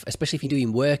stuff, especially if you're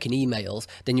doing work and emails,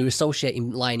 then you're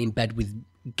associating lying in bed with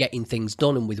getting things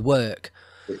done and with work.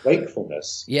 With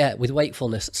wakefulness. Yeah, with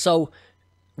wakefulness. So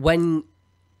when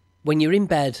you're in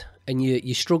bed and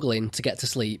you're struggling to get to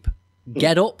sleep,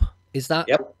 get up. Is that?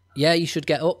 Yep. Yeah, you should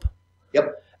get up.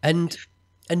 Yep. And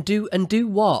do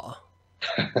what?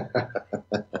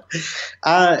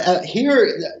 Here,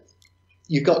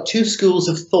 you've got two schools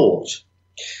of thought.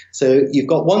 So you've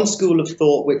got one school of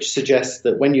thought which suggests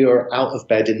that when you're out of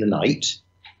bed in the night,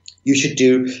 you should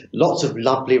do lots of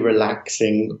lovely,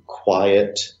 relaxing,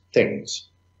 quiet things.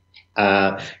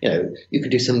 You can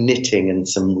do some knitting and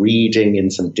some reading in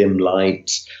some dim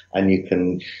light, and you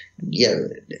can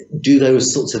do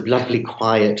those sorts of lovely,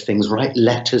 quiet things, write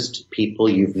letters to people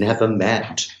you've never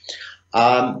met.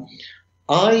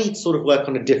 I sort of work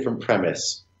on a different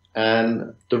premise,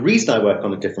 and the reason I work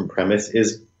on a different premise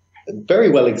is a very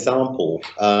well example.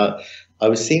 I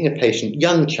was seeing a patient,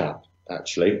 young chap,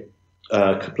 actually,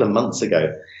 a couple of months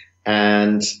ago,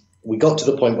 and we got to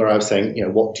the point where I was saying,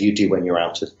 what do you do when you're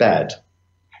out of bed?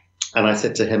 And I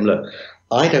said to him, look,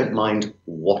 I don't mind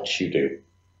what you do.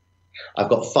 I've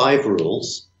got 5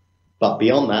 rules, but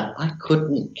beyond that, I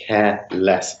couldn't care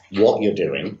less what you're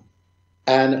doing.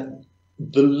 And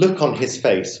the look on his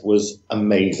face was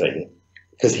amazing,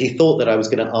 because he thought that I was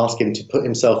going to ask him to put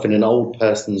himself in an old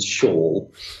person's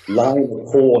shawl, lie in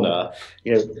a corner,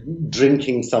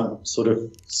 drinking some sort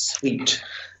of sweet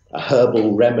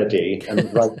herbal remedy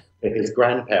and write to his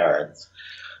grandparents.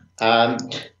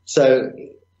 So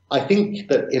I think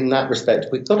that in that respect,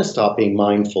 we've got to start being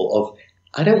mindful of,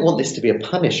 I don't want this to be a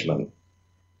punishment,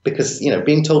 because,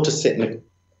 being told to sit in a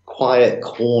quiet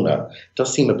corner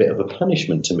does seem a bit of a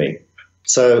punishment to me.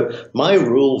 So my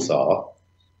rules are,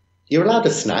 you're allowed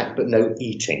a snack, but no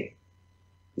eating.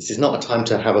 This is not a time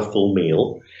to have a full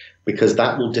meal, because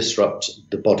that will disrupt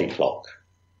the body clock,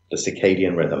 the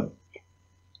circadian rhythm.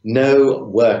 No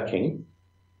working,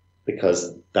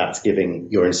 because that's giving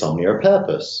your insomnia a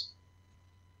purpose.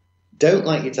 Don't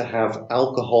like you to have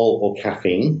alcohol or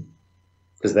caffeine,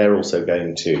 because they're also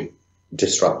going to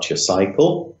disrupt your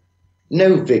cycle.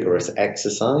 No vigorous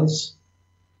exercise,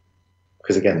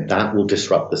 because again, that will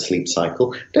disrupt the sleep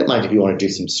cycle. Don't mind if you want to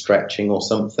do some stretching or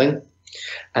something.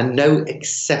 And no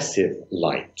excessive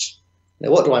light. Now,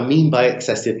 what do I mean by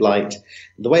excessive light?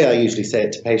 The way I usually say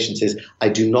it to patients is, I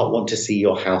do not want to see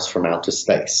your house from outer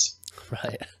space.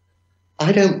 Right.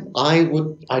 I don't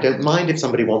mind if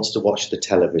somebody wants to watch the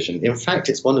television. In fact,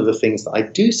 it's one of the things that I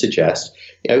do suggest,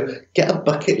 get a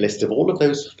bucket list of all of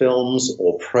those films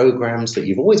or programs that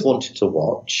you've always wanted to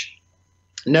watch,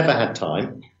 never had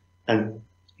time, and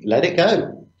let it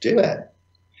go. Do it.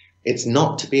 It's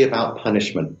not to be about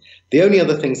punishment. The only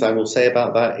other things I will say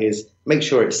about that is make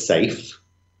sure it's safe.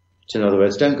 So in other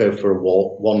words, don't go for a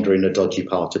walk, wander in a dodgy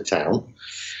part of town.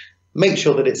 Make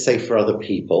sure that it's safe for other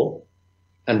people,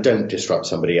 and don't disrupt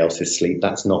somebody else's sleep.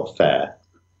 That's not fair.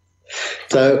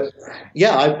 So,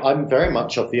 yeah, I'm very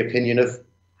much of the opinion of,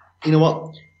 you know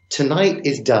what, tonight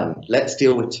is done. Let's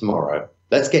deal with tomorrow.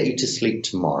 Let's get you to sleep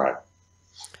tomorrow.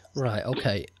 Right.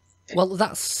 Okay. Well,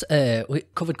 that's we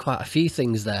covered quite a few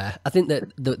things there. I think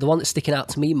that the one that's sticking out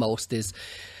to me most is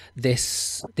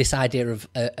this idea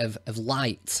of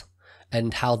light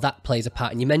and how that plays a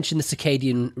part. And you mentioned the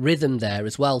circadian rhythm there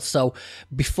as well. So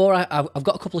before I've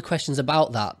got a couple of questions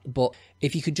about that, but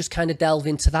if you could just kind of delve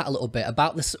into that a little bit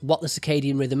about this, what the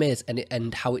circadian rhythm is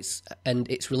and how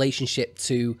its relationship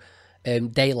to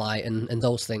daylight and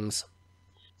those things.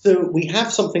 So we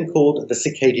have something called the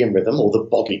circadian rhythm, or the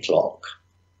body clock,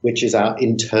 which is our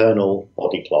internal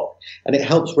body clock. And it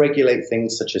helps regulate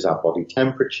things such as our body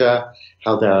temperature,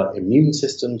 how the immune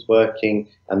system's working,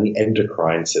 and the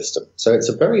endocrine system. So it's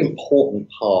a very important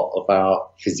part of our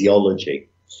physiology.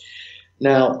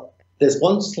 Now, there's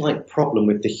one slight problem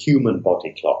with the human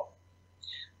body clock.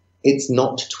 It's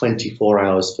not 24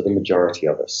 hours for the majority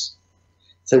of us.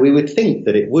 So we would think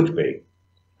that it would be.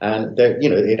 And there,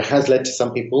 it has led to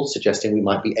some people suggesting we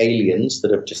might be aliens that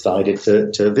have decided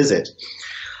to visit.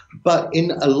 But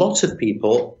in a lot of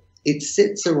people, it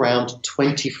sits around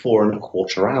 24 and a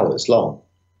quarter hours long.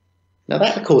 Now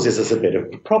that causes us a bit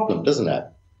of a problem, doesn't it?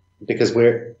 Because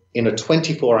we're in a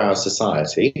 24-hour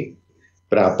society,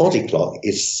 but our body clock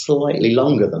is slightly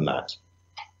longer than that.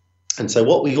 And so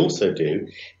what we also do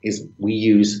is we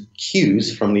use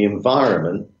cues from the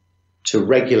environment to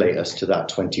regulate us to that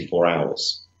 24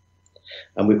 hours.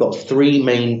 And we've got three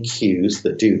main cues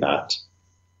that do that: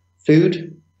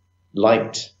 food,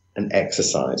 light, and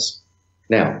exercise.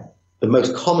 Now, the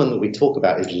most common that we talk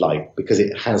about is light because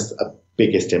it has a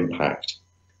biggest impact.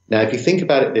 Now, if you think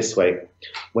about it this way,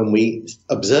 when we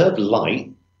observe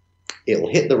light, it'll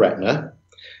hit the retina,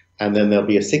 and then there'll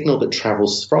be a signal that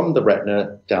travels from the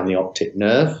retina down the optic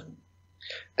nerve,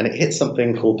 and it hits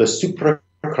something called the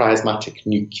suprachiasmatic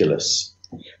nucleus,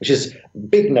 which is a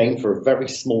big name for a very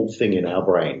small thing in our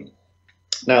brain.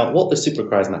 Now, what the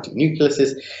suprachiasmatic nucleus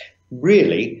is,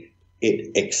 really,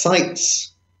 it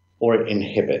excites or it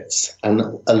inhibits. And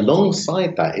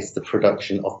alongside that is the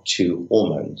production of two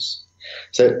hormones.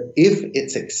 So if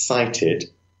it's excited,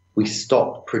 we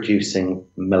stop producing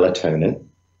melatonin.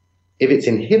 If it's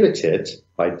inhibited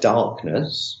by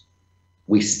darkness,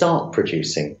 we start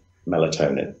producing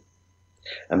melatonin.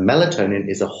 And melatonin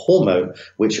is a hormone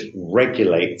which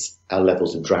regulates our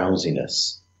levels of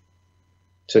drowsiness.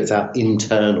 So it's our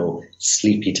internal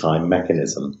sleepy time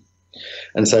mechanism.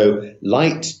 And so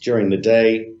light during the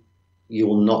day, you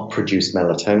will not produce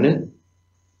melatonin.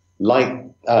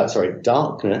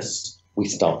 Darkness, we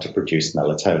start to produce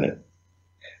melatonin.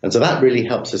 And so that really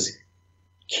helps us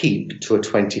keep to a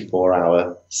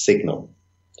 24-hour signal.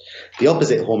 The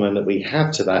opposite hormone that we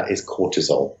have to that is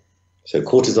cortisol. So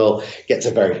cortisol gets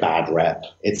a very bad rep.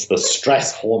 It's the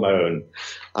stress hormone.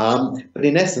 But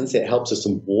in essence, it helps us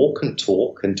to walk and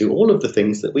talk and do all of the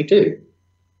things that we do.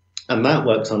 And that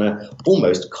works on an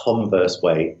almost converse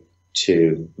way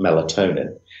to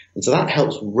melatonin. And so that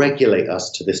helps regulate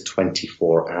us to this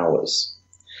 24 hours.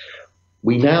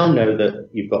 We now know that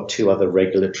you've got two other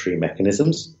regulatory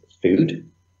mechanisms: food.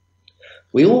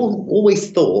 We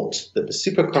always thought that the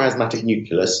suprachiasmatic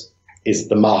nucleus is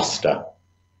the master.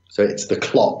 So it's the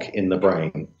clock in the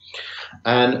brain.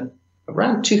 And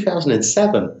around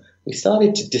 2007, we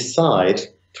started to decide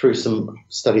through some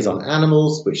studies on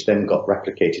animals, which then got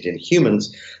replicated in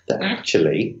humans, that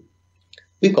actually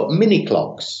we've got mini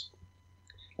clocks.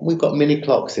 And we've got mini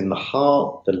clocks in the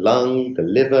heart, the lung, the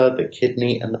liver, the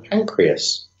kidney, and the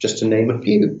pancreas, just to name a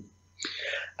few.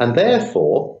 And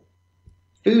therefore,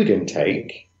 food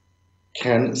intake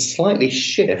can slightly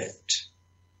shift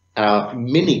our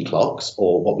mini clocks,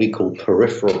 or what we call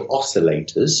peripheral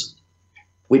oscillators,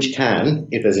 which can,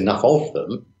 if there's enough of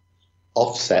them,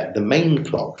 offset the main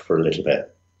clock for a little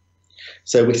bit.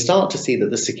 So we start to see that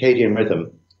the circadian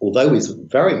rhythm, although is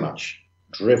very much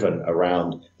driven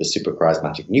around the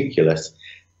suprachiasmatic nucleus,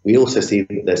 we also see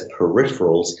that there's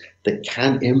peripherals that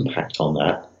can impact on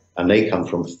that, and they come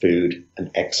from food and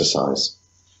exercise.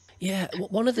 Yeah,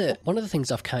 one of the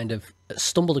things I've kind of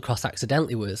stumbled across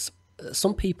accidentally was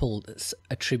some people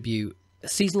attribute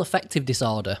seasonal affective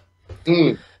disorder,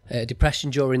 depression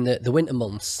during the winter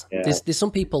months. Yeah. There's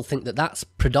some people think that that's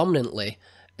predominantly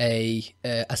a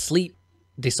sleep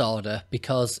disorder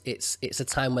because it's a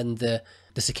time when the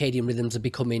circadian rhythms are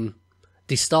becoming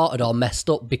distorted or messed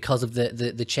up because of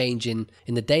the change in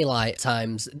the daylight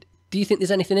times. Do you think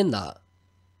there's anything in that?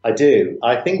 I do.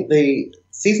 I think the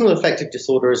seasonal affective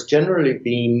disorder has generally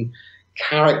been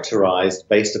characterized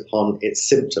based upon its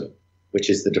symptom, which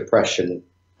is the depression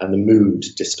and the mood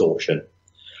distortion.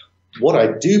 What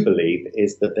I do believe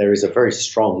is that there is a very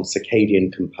strong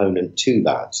circadian component to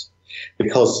that,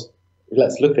 because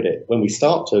let's look at it. When we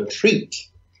start to treat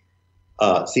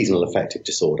seasonal affective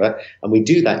disorder, and we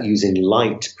do that using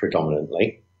light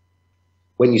predominantly.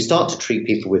 When you start to treat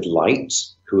people with light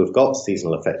who have got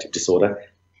seasonal affective disorder,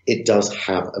 it does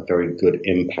have a very good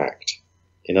impact.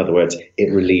 In other words,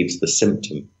 it relieves the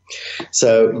symptom.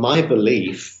 So my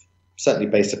belief, certainly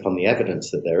based upon the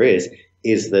evidence that there is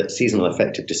that seasonal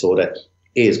affective disorder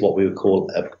is what we would call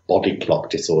a body clock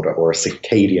disorder or a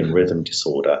circadian rhythm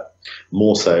disorder,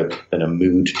 more so than a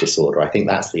mood disorder. I think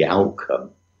that's the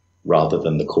outcome rather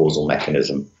than the causal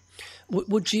mechanism.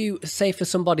 Would you say for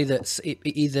somebody that's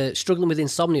either struggling with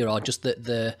insomnia or just that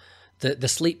the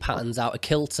sleep patterns out of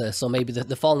kilter, so maybe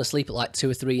they're falling asleep at like 2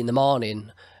 or 3 in the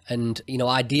morning, and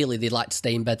ideally they'd like to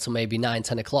stay in bed till maybe 9,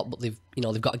 10 o'clock, but they've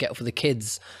got to get up for the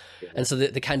kids, and so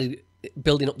they're kind of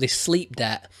building up this sleep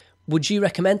debt. Would you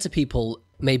recommend to people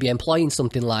maybe employing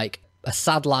something like a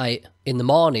sad light in the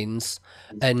mornings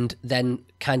and then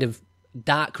kind of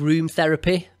dark room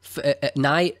therapy at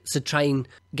night to try and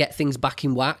get things back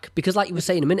in whack? Because like you were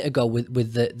saying a minute ago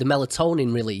with the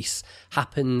melatonin release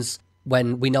happens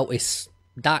when we notice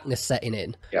darkness setting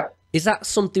in. Yeah. Is that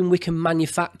something we can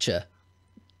manufacture?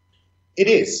 It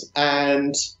is.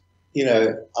 And,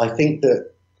 I think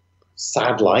that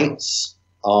sad lights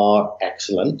are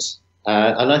excellent.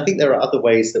 And I think there are other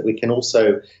ways that we can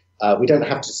also, we don't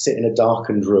have to sit in a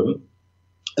darkened room.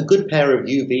 A good pair of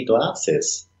UV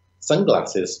glasses,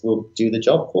 sunglasses, will do the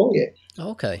job for you.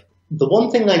 Okay. The one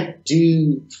thing I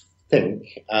do think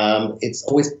it's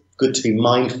always good to be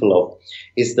mindful of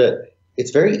is that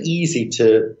it's very easy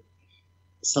to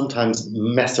sometimes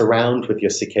mess around with your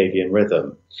circadian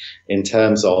rhythm in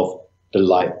terms of the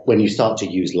light, when you start to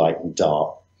use light and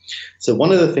dark. So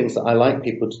one of the things that I like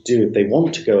people to do if they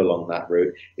want to go along that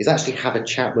route is actually have a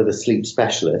chat with a sleep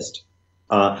specialist,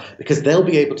 because they'll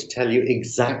be able to tell you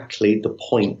exactly the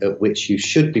point at which you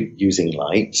should be using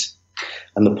light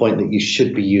and the point that you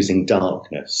should be using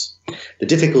darkness. The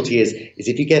difficulty is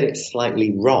if you get it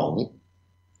slightly wrong,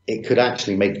 it could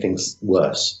actually make things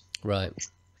worse. Right.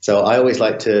 So I always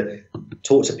like to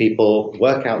talk to people,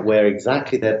 work out where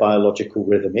exactly their biological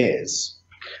rhythm is,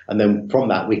 and then from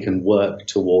that we can work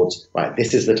towards, right,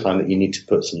 this is the time that you need to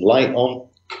put some light on,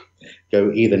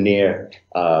 go either near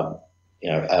a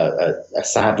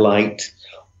sad light,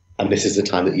 and this is the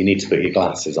time that you need to put your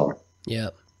glasses on. Yeah.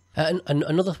 And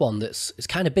another one that's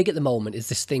kind of big at the moment is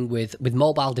this thing with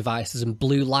mobile devices and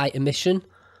blue light emission.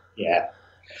 Yeah.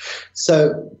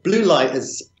 So blue light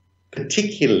is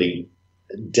particularly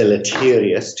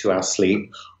deleterious to our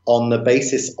sleep on the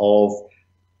basis of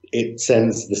it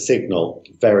sends the signal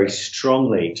very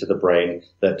strongly to the brain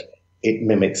that it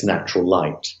mimics natural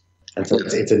light. And so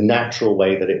it's a natural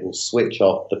way that it will switch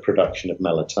off the production of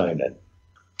melatonin.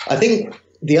 I think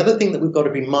the other thing that we've got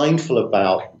to be mindful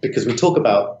about, because we talk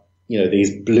about,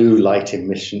 these blue light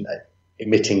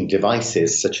emitting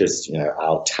devices, such as,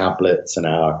 our tablets and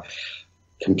our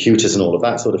computers and all of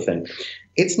that sort of thing.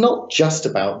 It's not just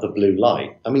about the blue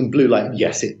light. I mean, blue light,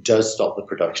 yes, it does stop the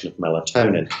production of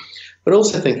melatonin. But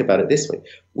also think about it this way.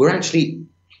 We're actually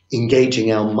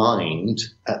engaging our mind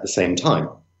at the same time.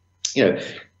 A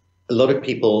lot of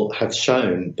people have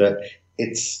shown that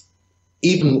it's,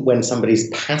 even when somebody's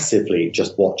passively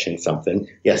just watching something,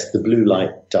 yes, the blue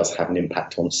light does have an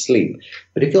impact on sleep.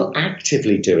 But if you're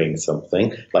actively doing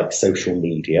something like social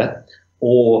media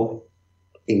or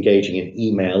engaging in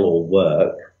email or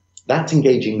work, that's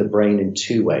engaging the brain in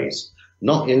two ways.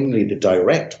 Not only the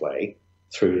direct way,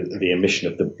 through the emission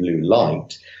of the blue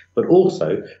light, but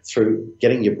also through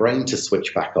getting your brain to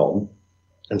switch back on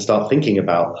and start thinking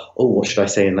about, what should I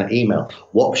say in that email?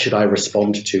 What should I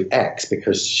respond to X?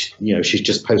 Because, she's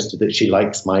just posted that she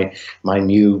likes my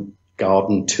new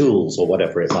garden tools or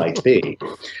whatever it might be.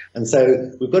 And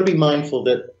so we've got to be mindful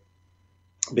that,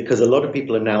 because a lot of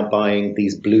people are now buying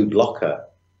these blue blocker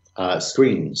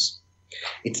screens,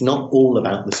 it's not all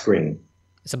about the screen.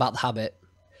 It's about the habit.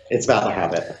 It's about the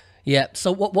habit. Yeah.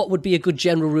 So what would be a good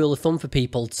general rule of thumb for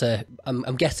people to,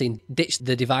 I'm guessing, ditch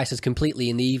the devices completely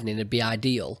in the evening would be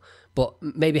ideal, but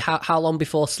maybe how long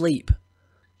before sleep?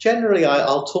 Generally,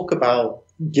 I'll talk about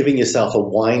giving yourself a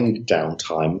wind down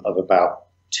time of about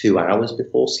 2 hours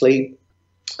before sleep.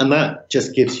 And that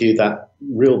just gives you that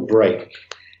real break.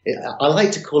 I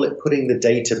like to call it putting the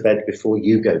day to bed before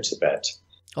you go to bed.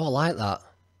 Oh, I like that.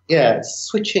 Yeah,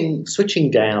 switching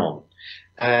down.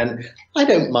 And I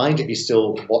don't mind if you're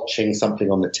still watching something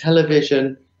on the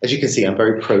television. As you can see, I'm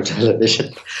very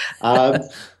pro-television. I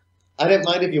don't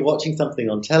mind if you're watching something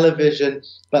on television,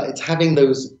 but it's having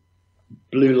those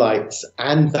blue lights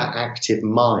and that active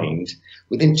mind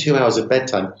within 2 hours of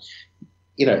bedtime.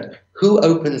 Who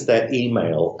opens their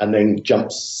email and then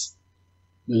jumps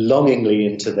longingly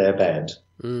into their bed?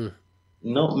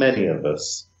 Not many of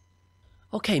us.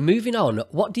 Okay, moving on.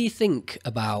 What do you think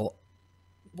about,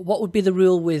 what would be the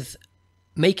rule with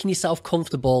making yourself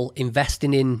comfortable,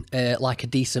 investing in like a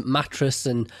decent mattress,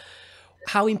 and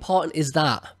how important is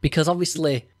that? Because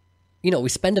obviously, you know, we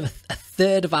spend a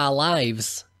third of our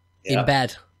lives in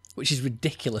bed, which is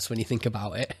ridiculous when you think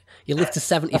about it. You live to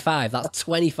 75, that's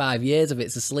 25 years of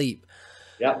it's asleep.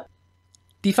 Yeah.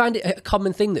 Do you find it a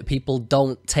common thing that people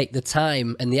don't take the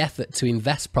time and the effort to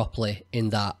invest properly in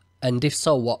that? And if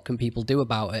so, what can people do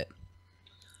about it?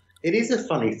 It is a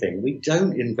funny thing. We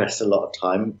don't invest a lot of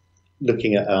time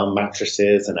looking at our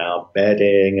mattresses and our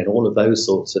bedding and all of those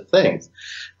sorts of things.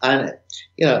 And,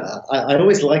 you know, I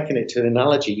always liken it to an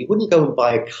analogy. You wouldn't go and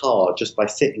buy a car just by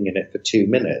sitting in it for 2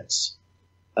 minutes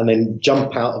and then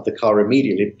jump out of the car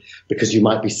immediately because you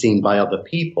might be seen by other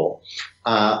people.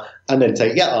 And then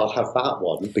say, yeah, I'll have that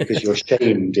one because you're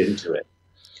shamed into it.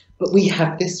 But we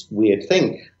have this weird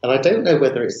thing, and I don't know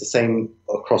whether it's the same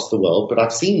across the world, but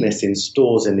I've seen this in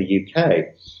stores in the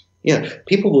UK. You know,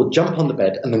 people will jump on the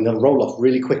bed and then they'll roll off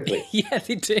really quickly. Yeah,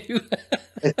 they do.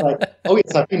 It's like, oh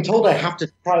yes, I've been told I have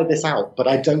to try this out, but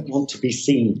I don't want to be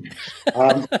seen.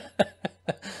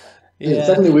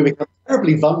 Suddenly we become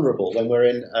terribly vulnerable when we're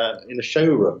in a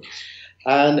showroom.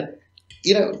 And,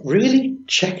 you know, really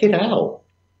check it out.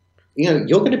 You know,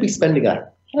 you're going to be spending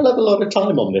a hell of a lot of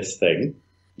time on this thing.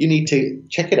 You need to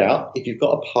check it out. If you've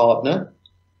got a partner,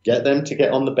 get them to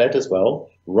get on the bed as well.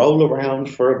 Roll around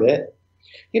for a bit.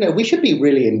 You know, we should be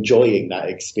really enjoying that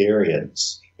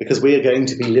experience because we are going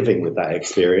to be living with that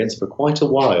experience for quite a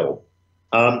while.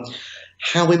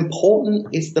 How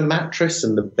important is the mattress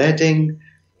and the bedding?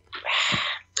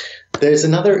 There's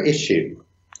another issue,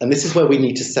 and this is where we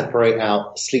need to separate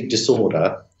out sleep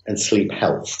disorder and sleep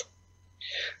health.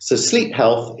 So sleep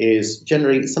health is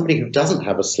generally somebody who doesn't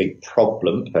have a sleep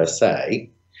problem per se.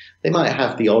 They might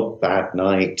have the odd bad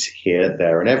night here,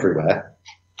 there, and everywhere,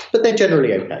 but they're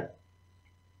generally okay.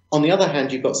 On the other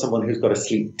hand, you've got someone who's got a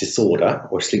sleep disorder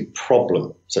or sleep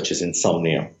problem, such as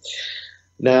insomnia.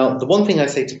 Now, the one thing I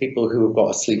say to people who have got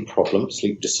a sleep problem,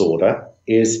 sleep disorder,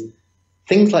 is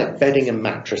things like bedding and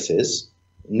mattresses,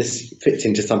 and this fits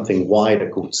into something wider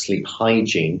called sleep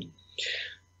hygiene.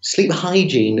 Sleep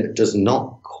hygiene does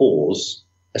not cause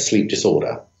a sleep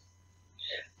disorder.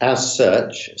 As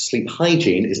such, sleep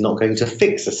hygiene is not going to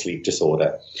fix a sleep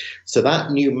disorder. So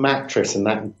that new mattress and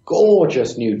that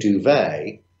gorgeous new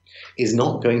duvet is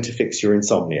not going to fix your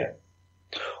insomnia.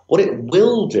 What it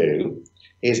will do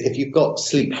is if you've got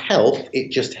sleep health,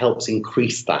 it just helps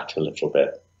increase that a little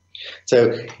bit.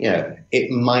 So, you know,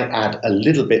 it might add a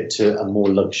little bit to a more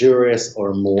luxurious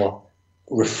or a more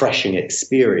refreshing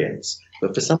experience.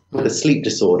 But for someone with a sleep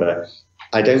disorder,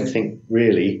 I don't think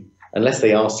really, unless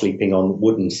they are sleeping on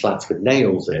wooden slats with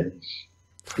nails in,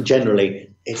 generally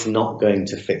it's not going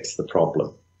to fix the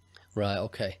problem. Right,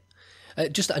 okay.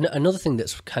 Just another thing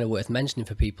that's kind of worth mentioning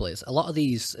for people is a lot of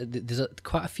these, there's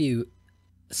quite a few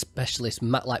specialist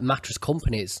like mattress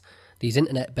companies, these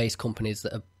internet-based companies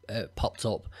that have popped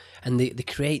up, and they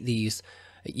create these,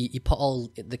 you put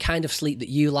all the kind of sleep that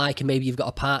you like, and maybe you've got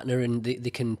a partner and they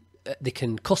can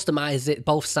customize it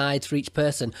both sides for each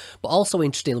person. But also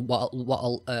interesting, what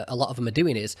a lot of them are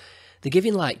doing is they're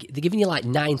giving you like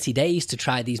 90 days to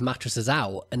try these mattresses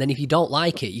out, and then if you don't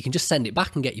like it, you can just send it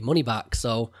back and get your money back.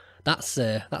 So that's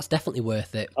definitely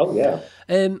worth it. Oh yeah.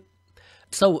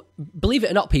 So believe it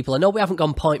or not, people, I know we haven't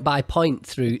gone point by point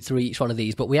through each one of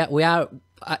these, but we have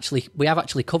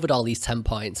actually covered all these 10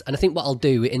 points. And I think what I'll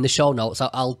do in the show notes,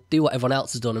 I'll do what everyone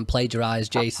else has done and plagiarize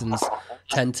Jason's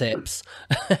 10 tips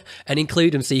and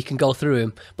include them so you can go through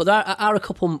them. But there are a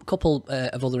couple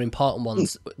of other important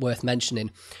ones worth mentioning.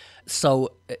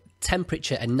 So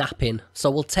temperature and napping.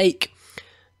 So we'll take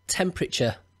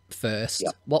temperature first.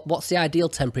 Yep. What's the ideal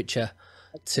temperature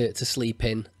to sleep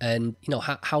in, and you know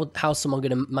how's someone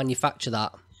going to manufacture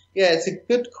that? Yeah, it's a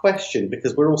good question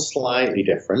because we're all slightly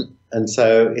different, and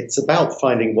so it's about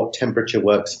finding what temperature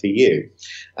works for you.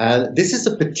 And this is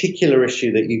a particular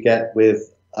issue that you get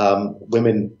with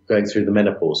women going through the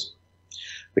menopause,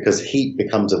 because heat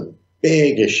becomes a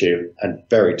big issue and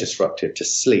very disruptive to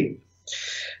sleep.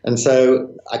 And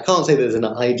so I can't say there's an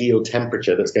ideal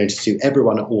temperature that's going to suit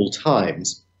everyone at all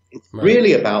times. It's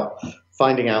really about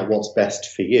finding out what's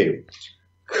best for you.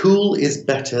 Cool is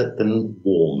better than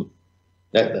warm.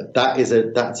 That's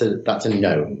a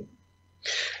no.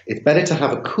 It's better to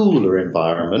have a cooler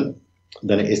environment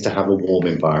than it is to have a warm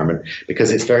environment,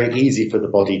 because it's very easy for the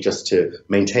body just to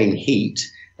maintain heat,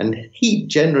 and heat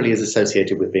generally is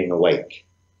associated with being awake.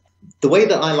 The way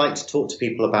that I like to talk to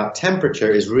people about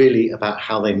temperature is really about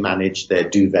how they manage their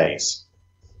duvets.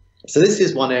 So this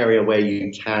is one area where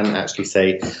you can actually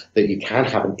say that you can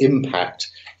have an impact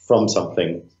from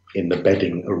something in the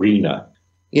bedding arena.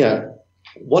 Yeah,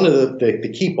 one of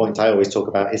the key points I always talk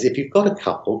about is if you've got a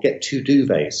couple, get 2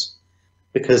 duvets,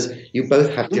 because you both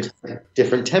have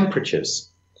different temperatures.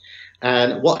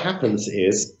 And what happens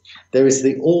is there is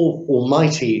the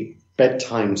almighty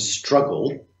bedtime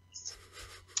struggle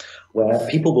where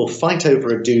people will fight over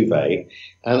a duvet.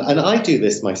 And I do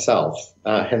this myself,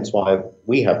 hence why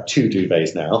we have 2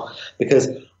 duvets now, because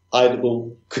I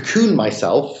will cocoon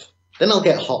myself, then I'll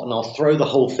get hot and I'll throw the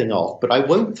whole thing off, but I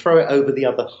won't throw it over the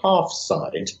other half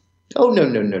side. Oh, no,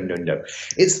 no, no, no, no.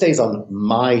 It stays on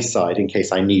my side in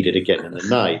case I need it again in the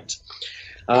night.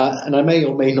 And I may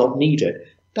or may not need it.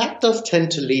 That does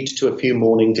tend to lead to a few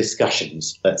morning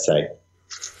discussions, let's say.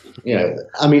 You know,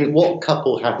 I mean, what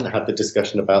couple haven't had the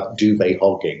discussion about duvet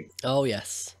hogging? Oh,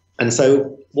 yes. And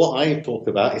so what I talk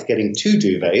about is getting 2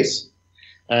 duvets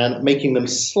and making them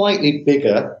slightly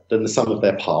bigger than the sum of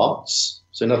their parts.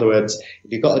 So in other words,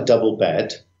 if you've got a double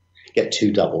bed, get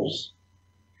 2 doubles,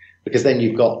 because then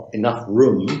you've got enough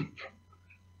room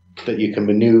that you can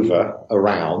maneuver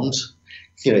around.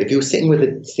 You know, if you're sitting with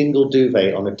a single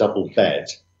duvet on a double bed,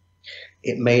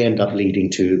 it may end up leading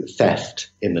to theft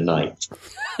in the night.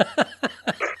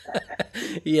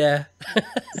 Yeah.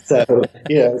 So,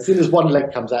 yeah, as soon as one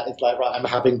leg comes out, it's like, right, I'm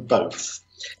having both.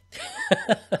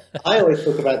 I always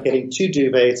talk about getting 2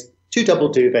 duvets, 2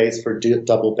 double duvets for a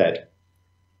double bed.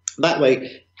 That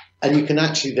way, and you can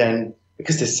actually then,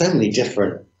 because there's so many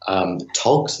different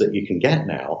togs that you can get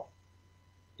now.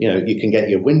 You know, you can get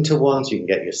your winter ones, you can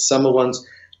get your summer ones,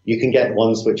 you can get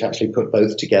ones which actually put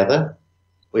both together,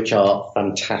 which are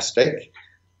fantastic.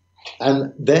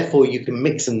 And therefore you can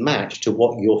mix and match to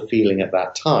what you're feeling at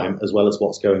that time, as well as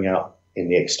what's going out in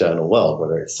the external world,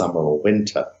 whether it's summer or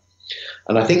winter.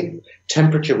 And I think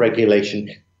temperature regulation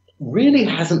really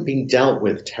hasn't been dealt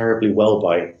with terribly well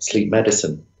by sleep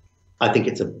medicine. I think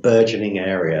it's a burgeoning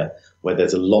area where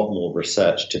there's a lot more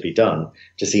research to be done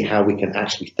to see how we can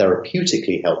actually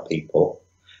therapeutically help people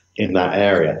in that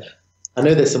area. I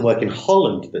know there's some work in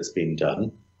Holland that's been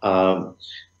done,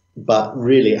 but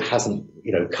really it hasn't,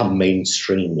 you know, come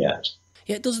mainstream yet.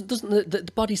 Yeah, it doesn't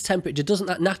the body's temperature, doesn't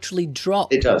that naturally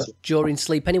drop? It does. During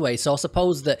sleep anyway. So I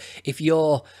suppose that if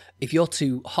you're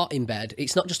too hot in bed,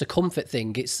 it's not just a comfort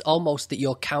thing. It's almost that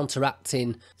you're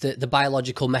counteracting the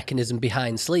biological mechanism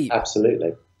behind sleep.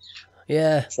 Absolutely.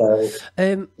 Yeah. So,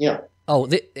 yeah. Oh,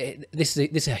 this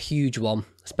is a huge one,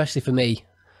 especially for me.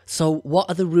 So what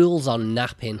are the rules on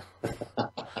napping?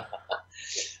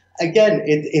 Again,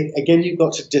 you've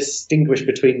got to distinguish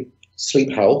between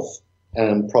sleep health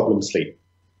and problem sleep.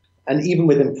 And even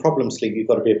within problem sleep, you've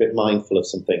got to be a bit mindful of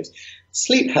some things.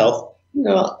 Sleep health, you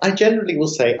know, I generally will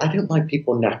say I don't mind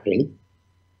people napping.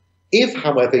 If,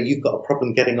 however, you've got a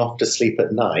problem getting off to sleep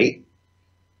at night,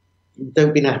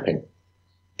 don't be napping.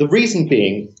 The reason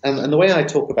being, and the way I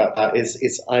talk about that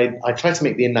is I try to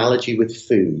make the analogy with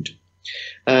food.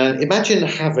 Imagine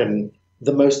having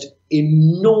the most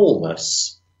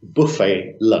enormous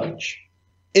buffet lunch.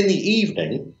 In the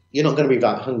evening, you're not going to be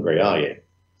that hungry, are you?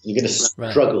 You're going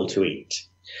to struggle to eat.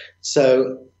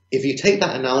 So if you take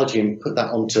that analogy and put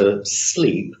that onto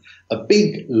sleep, a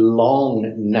big,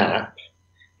 long nap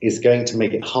is going to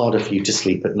make it harder for you to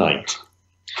sleep at night.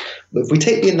 But if we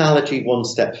take the analogy one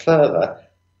step further,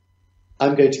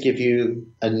 I'm going to give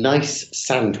you a nice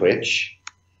sandwich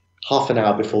half an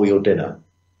hour before your dinner.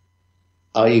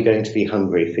 Are you going to be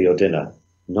hungry for your dinner?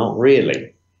 Not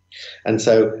really. And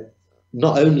so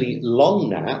not only long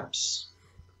naps,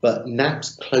 but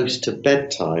naps close to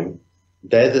bedtime,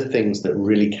 they're the things that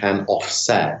really can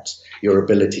offset your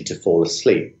ability to fall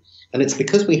asleep. And it's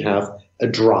because we have a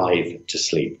drive to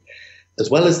sleep. As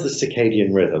well as the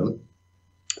circadian rhythm,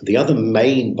 the other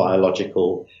main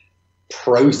biological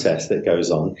process that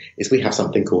goes on is we have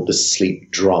something called the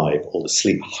sleep drive or the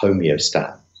sleep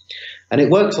homeostat. And it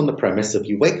works on the premise of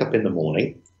you wake up in the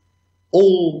morning,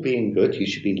 all being good, you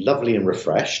should be lovely and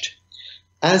refreshed.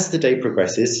 As the day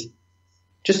progresses,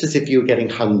 just as if you were getting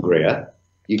hungrier,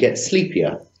 you get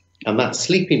sleepier. And that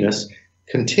sleepiness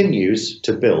continues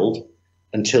to build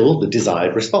until the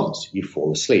desired response, you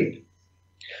fall asleep.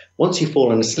 Once you've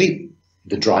fallen asleep,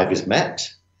 the drive is met.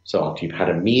 So after you've had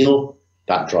a meal,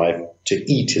 that drive to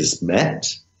eat is met.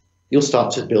 You'll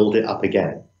start to build it up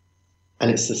again.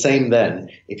 And it's the same then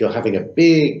if you're having a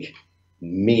big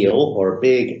meal or a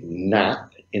big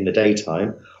nap in the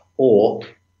daytime, or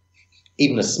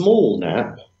even a small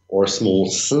nap or a small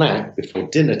snack before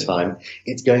dinner time,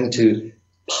 it's going to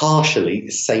partially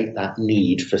sate that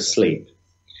need for sleep.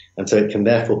 And so it can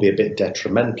therefore be a bit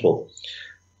detrimental.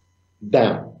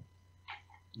 Now,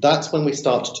 that's when we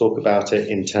start to talk about it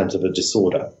in terms of a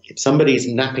disorder. If somebody's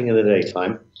napping in the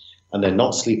daytime and they're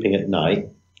not sleeping at night,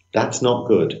 that's not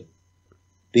good.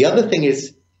 The other thing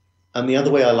is, and the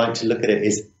other way I like to look at it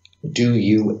is, do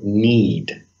you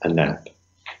need a nap?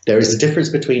 There is a difference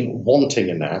between wanting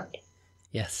a nap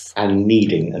and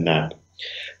needing a nap.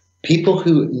 People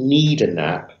who need a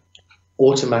nap,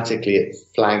 automatically it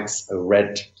flags a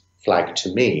red flag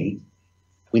to me.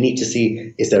 We need to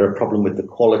see, is there a problem with the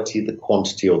quality, the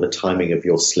quantity, or the timing of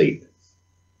your sleep?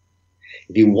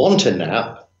 If you want a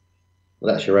nap,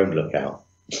 well, that's your own lookout.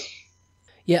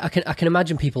 Yeah, I can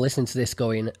imagine people listening to this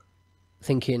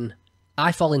thinking,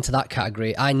 I fall into that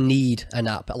category. I need a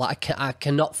nap. Like I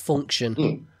cannot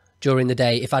function during the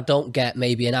day if I don't get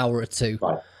maybe an hour or two.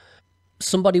 Right.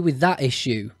 Somebody with that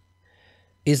issue,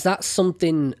 is that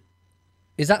something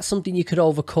you could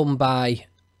overcome by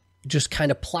just kind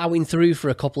of plowing through for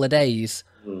a couple of days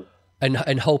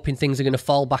and hoping things are going to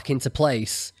fall back into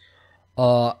place?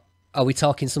 Or are we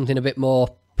talking something a bit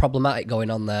more problematic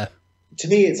going on there? To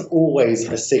me, it's always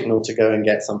a signal to go and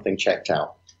get something checked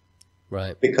out.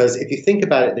 Right. Because if you think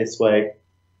about it this way,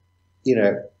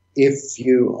 if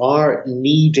you are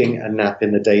needing a nap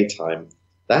in the daytime,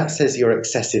 that says you're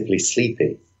excessively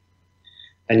sleepy.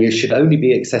 And you should only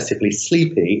be excessively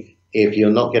sleepy if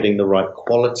you're not getting the right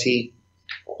quality,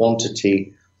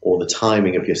 quantity, or the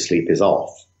timing of your sleep is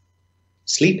off.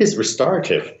 Sleep is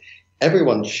restorative.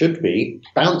 Everyone should be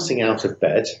bouncing out of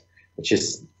bed, which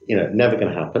is never going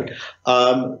to happen.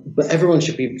 But everyone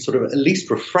should be sort of at least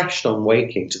refreshed on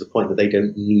waking to the point that they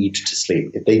don't need to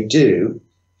sleep. If they do,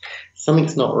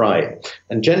 something's not right.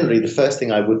 And generally, the first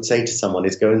thing I would say to someone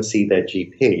is go and see their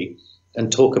GP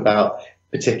and talk about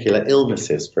particular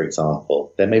illnesses, for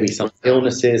example. There may be some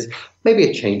illnesses, maybe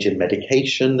a change in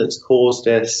medication that's caused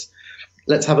this.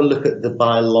 Let's have a look at the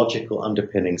biological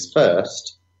underpinnings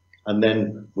first, and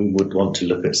then we would want to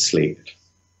look at sleep.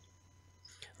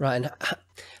 Right, and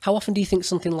how often do you think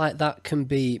something like that can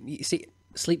be? You see,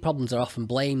 sleep problems are often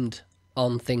blamed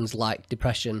on things like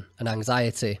depression and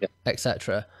anxiety,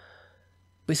 etc.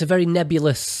 But it's a very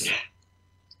nebulous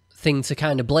thing to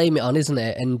kind of blame it on, isn't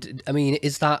it? And I mean,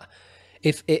 is that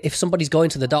if somebody's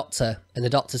going to the doctor and the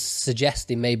doctor's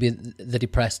suggesting maybe they're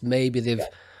depressed, maybe they've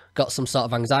got some sort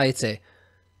of anxiety,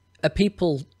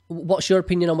 what's your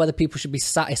opinion on whether people should be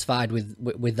satisfied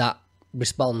with that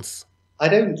response? I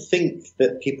don't think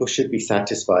that people should be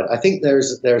satisfied. I think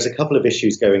there's a couple of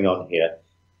issues going on here.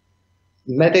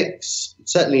 Medics,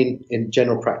 certainly in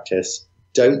general practice,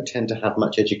 don't tend to have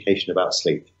much education about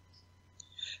sleep.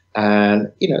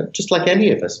 And, just like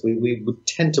any of us, we would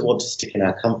tend to want to stick in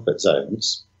our comfort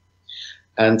zones.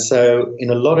 And so in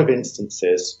a lot of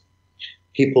instances,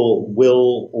 people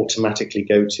will automatically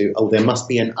go to, there must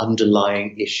be an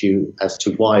underlying issue as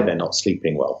to why they're not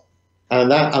sleeping well.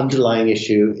 And that underlying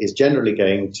issue is generally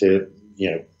going to,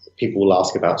 people will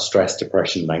ask about stress,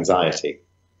 depression, and anxiety.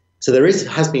 So there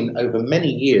has been over many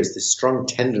years this strong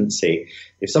tendency,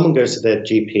 if someone goes to their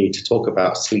GP to talk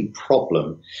about a sleep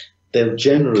problem, they'll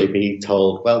generally be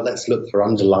told, well, let's look for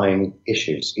underlying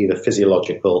issues, either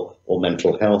physiological or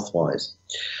mental health wise.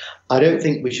 I don't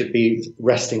think we should be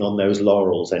resting on those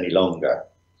laurels any longer.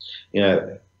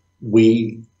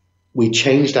 We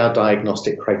changed our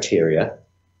diagnostic criteria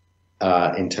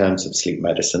in terms of sleep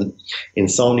medicine.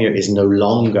 Insomnia is no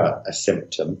longer a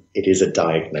symptom, it is a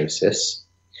diagnosis.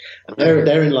 And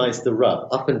therein lies the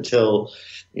rub. Up until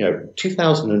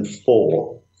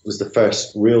 2004 was the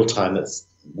first real time that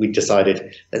we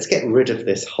decided, let's get rid of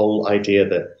this whole idea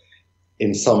that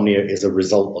insomnia is a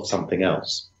result of something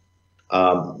else.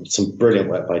 Some brilliant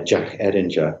work by Jack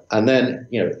Edinger. And then,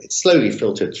 it slowly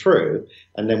filtered through.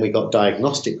 And then we got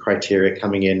diagnostic criteria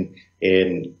coming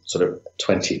in sort of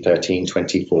 2013,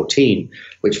 2014,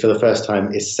 which for the first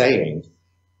time is saying,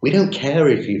 we don't care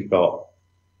if you've got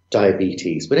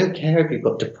diabetes, we don't care if you've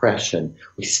got depression,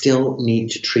 we still need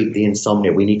to treat the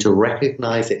insomnia. We need to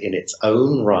recognize it in its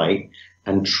own right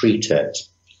and treat it.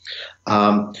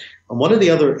 And one of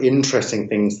the other interesting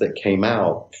things that came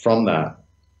out from that,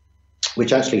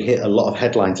 which actually hit a lot of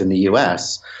headlines in the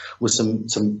US, was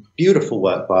some beautiful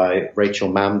work by Rachel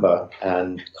Mamba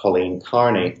and Colleen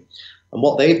Carney. And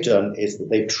what they've done is that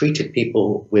they've treated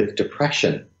people with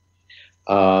depression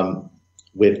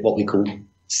with what we call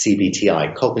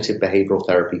CBTI, cognitive behavioral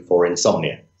therapy for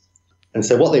insomnia. And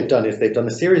so what they've done is they've done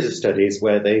a series of studies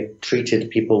where they've treated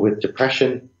people with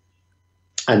depression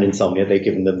and insomnia. They've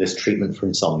given them this treatment for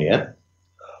insomnia,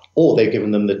 or they've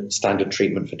given them the standard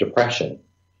treatment for depression.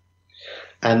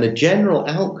 And the general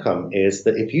outcome is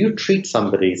that if you treat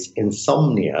somebody's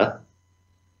insomnia,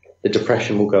 the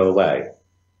depression will go away.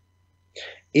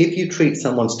 If you treat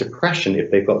someone's depression, if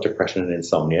they've got depression and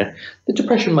insomnia, the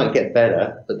depression might get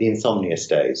better, but the insomnia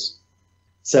stays.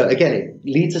 So again, it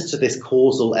leads us to this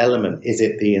causal element. Is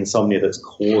it the insomnia that's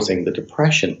causing the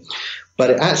depression? But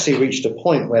it actually reached a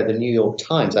point where the New York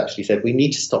Times actually said, we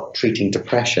need to stop treating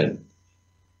depression.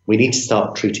 We need to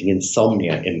start treating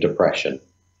insomnia in depression.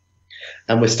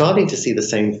 And we're starting to see the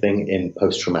same thing in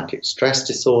post-traumatic stress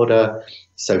disorder,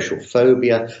 social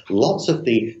phobia, lots of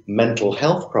the mental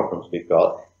health problems we've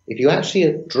got. If you actually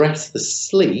address the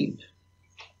sleep,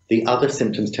 the other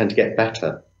symptoms tend to get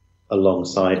better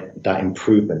alongside that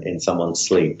improvement in someone's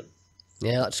sleep.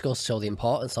 Yeah, that just goes to show the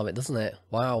importance of it, doesn't it?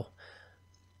 Wow.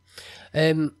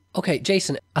 Okay,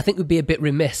 Jason, I think we'd be a bit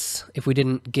remiss if we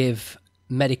didn't give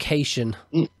medication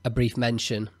a brief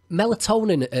mention.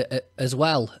 Melatonin as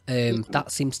well,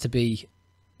 that seems to be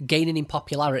gaining in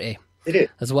popularity. It is.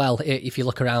 As well, if you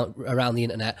look around the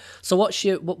internet. So what's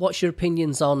your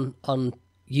opinions on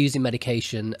using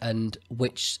medication and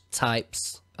which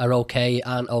types are okay,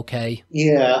 aren't okay?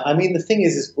 Yeah, I mean, the thing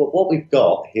is what we've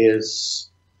got is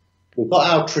we've got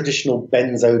our traditional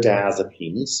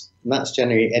benzodiazepines, and that's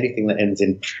generally anything that ends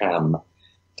in PAM,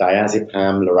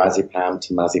 diazepam, lorazepam,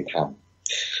 temazepam.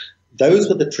 Those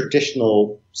were the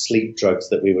traditional sleep drugs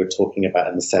that we were talking about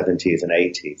in the 70s and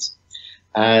 80s.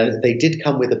 And they did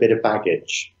come with a bit of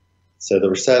baggage. So the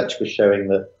research was showing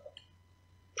that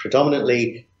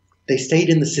predominantly they stayed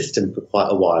in the system for quite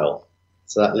a while.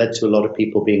 So that led to a lot of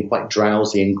people being quite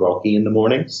drowsy and groggy in the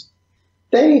mornings.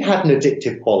 They had an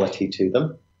addictive quality to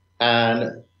them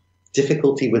and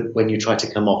difficulty with when you try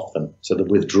to come off them, so the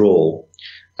withdrawal.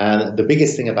 And the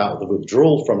biggest thing about the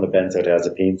withdrawal from the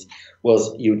benzodiazepines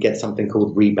was you would get something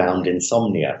called rebound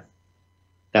insomnia.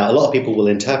 Now, a lot of people will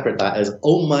interpret that as,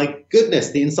 oh my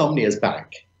goodness, the insomnia is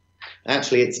back.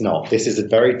 Actually, it's not. This is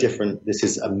this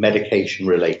is a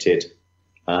medication-related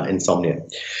insomnia.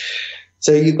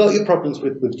 So you've got your problems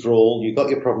with withdrawal, you've got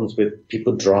your problems with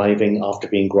people driving after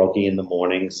being groggy in the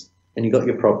mornings, and you've got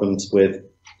your problems with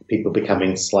people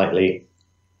becoming slightly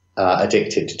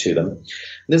addicted to them. And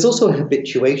there's also a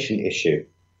habituation issue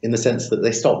in the sense that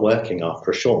they stop working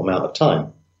after a short amount of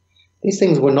time. These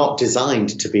things were not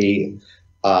designed to be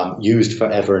used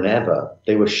forever and ever.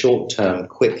 They were short-term,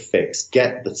 quick fix,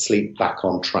 get the sleep back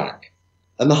on track.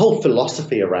 And the whole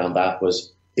philosophy around that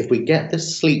was, if we get the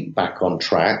sleep back on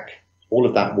track, all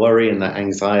of that worry and that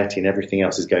anxiety and everything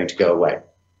else is going to go away.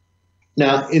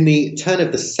 Now, in the turn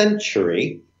of the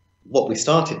century, what we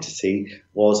started to see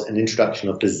was an introduction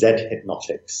of the Z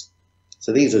hypnotics.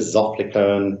 So these are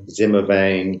zopiclone,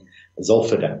 zimovane,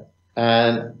 zolpidem.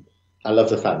 And I love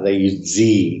the fact that they use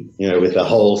Z, with the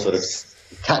whole sort of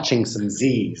catching some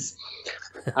Zs.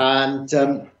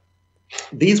 And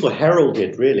these were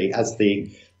heralded really as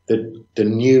the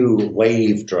new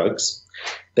wave drugs.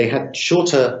 They had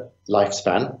shorter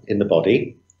lifespan in the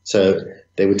body. So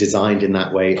they were designed in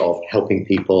that way of helping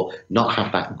people not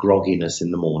have that grogginess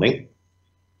in the morning.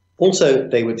 Also,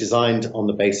 they were designed on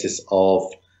the basis of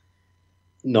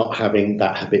not having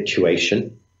that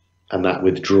habituation and that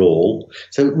withdrawal.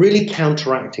 So really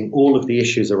counteracting all of the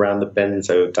issues around the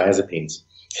benzodiazepines.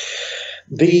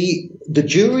 The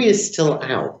jury is still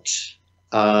out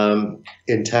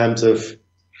in terms of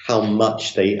how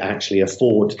much they actually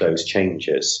afford those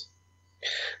changes.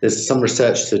 There's some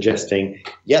research suggesting,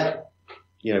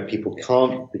 people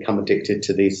can't become addicted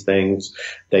to these things.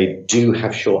 They do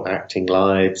have short-acting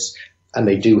lives, and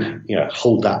they do,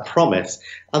 hold that promise.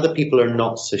 Other people are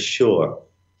not so sure.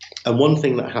 And one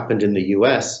thing that happened in the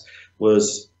US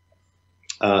was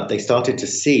they started to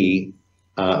see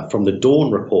from the Dawn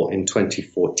report in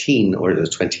 2014, or it was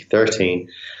 2013,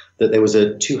 that there was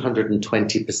a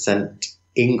 220%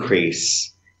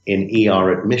 increase in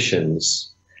ER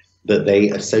admissions that they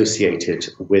associated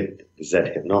with Z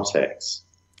hypnotics.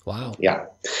 Wow. Yeah.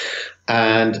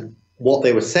 And what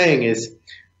they were saying is,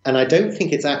 and I don't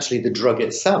think it's actually the drug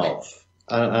itself.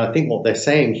 I think what they're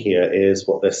saying here is,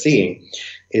 what they're seeing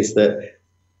is that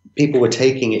people were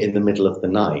taking it in the middle of the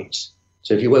night.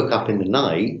 So if you woke up in the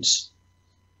night,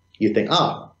 you think,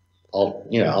 I'll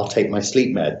take my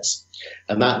sleep meds.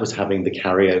 And that was having the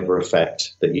carryover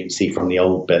effect that you'd see from the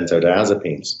old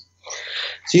benzodiazepines.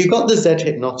 So you've got the Z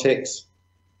hypnotics.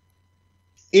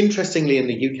 Interestingly, in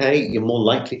the UK, you're more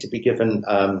likely to be given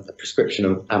a prescription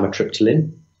of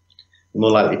amitriptyline. You're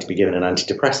more likely to be given an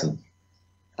antidepressant.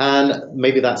 And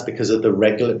maybe that's because of the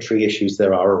regulatory issues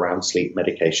there are around sleep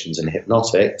medications and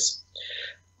hypnotics.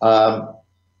 And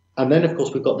then, of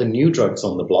course, we've got the new drugs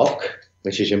on the block,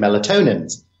 which is your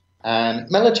melatonins. And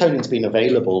melatonin's been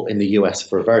available in the US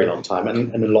for a very long time,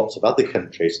 and in lots of other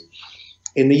countries.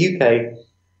 In the UK,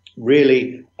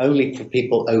 really, only for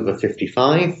people over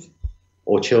 55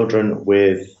 or children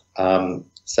with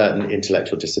certain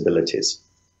intellectual disabilities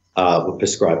would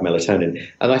prescribe melatonin.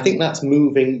 And I think that's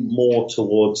moving more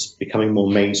towards becoming more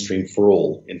mainstream for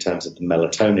all in terms of the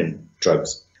melatonin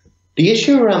drugs. The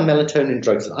issue around melatonin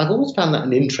drugs, I've always found that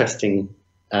an interesting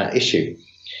issue.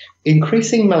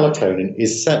 Increasing melatonin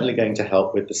is certainly going to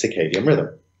help with the circadian rhythm.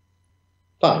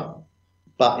 Fine.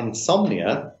 But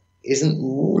insomnia isn't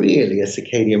really a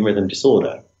circadian rhythm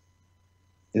disorder.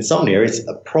 Insomnia is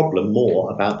a problem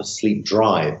more about the sleep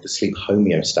drive, the sleep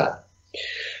homeostat.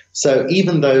 So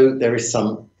even though there is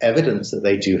some evidence that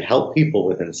they do help people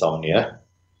with insomnia,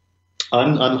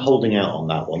 I'm holding out on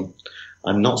that one.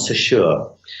 I'm not so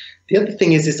sure. The other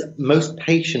thing is most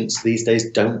patients these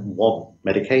days don't want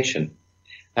medication.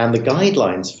 And the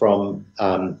guidelines from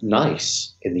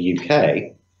NICE in the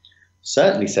UK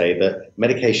certainly say that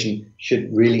medication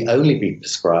should really only be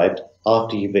prescribed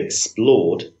after you've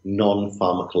explored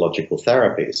non-pharmacological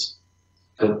therapies.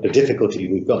 The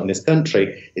difficulty we've got in this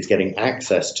country is getting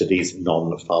access to these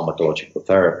non-pharmacological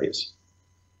therapies.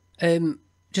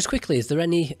 Just quickly, is there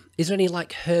any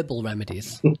like herbal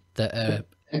remedies that are,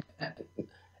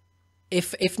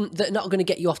 if they're not going to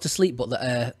get you off to sleep, but that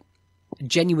are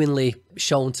genuinely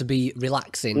shown to be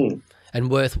relaxing and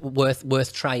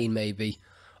worth trying, maybe,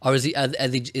 or is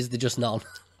there just none?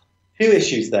 Two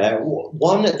issues there.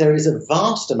 One, there is a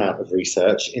vast amount of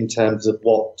research in terms of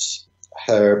what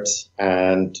herbs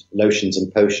and lotions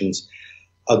and potions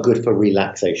are good for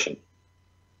relaxation.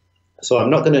 So I'm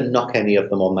not going to knock any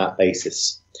of them on that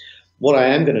basis. What I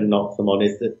am going to knock them on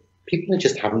is that people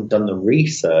just haven't done the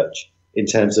research in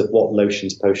terms of what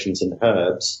lotions, potions, and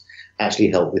herbs actually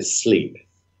help with sleep.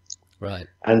 Right.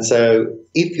 And so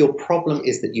if your problem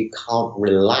is that you can't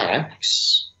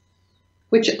relax,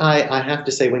 which I have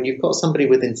to say, when you've got somebody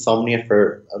with insomnia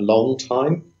for a long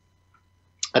time,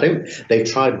 they've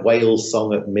tried whale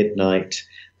song at midnight.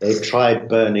 They've tried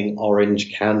burning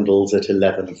orange candles at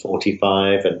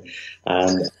 11:45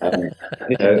 and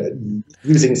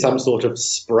using some sort of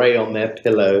spray on their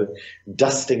pillow,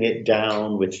 dusting it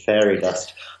down with fairy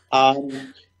dust.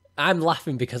 I'm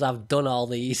laughing because I've done all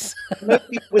these. Most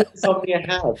people with insomnia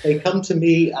have. They come to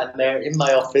me and they're in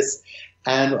my office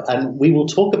and we will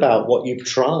talk about what you've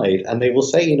tried. And they will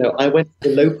say, I went to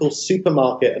the local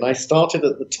supermarket and I started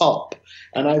at the top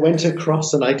and I went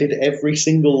across and I did every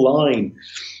single line.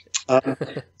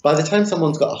 By the time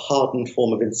someone's got a hardened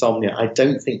form of insomnia, I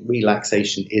don't think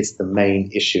relaxation is the main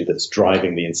issue that's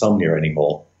driving the insomnia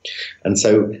anymore. And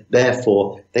so,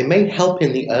 therefore, they may help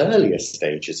in the earlier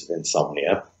stages of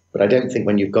insomnia, but I don't think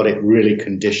when you've got it really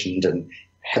conditioned and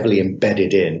heavily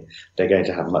embedded in, they're going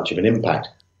to have much of an impact.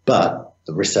 But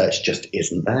the research just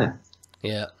isn't there.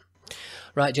 Yeah.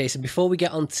 Right, Jason, before we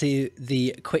get on to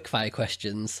the quickfire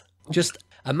questions, just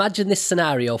imagine this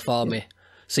scenario for me.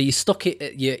 So you're stuck.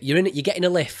 You're getting a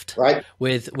lift, right,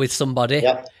 with somebody,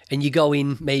 yep, and you're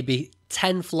going maybe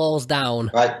 10 floors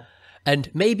down, right, and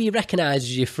maybe he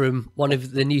recognises you from one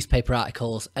of the newspaper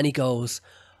articles, and he goes,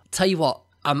 "Tell you what,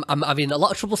 I'm having a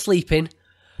lot of trouble sleeping.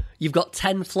 You've got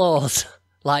 10 floors,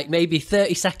 like maybe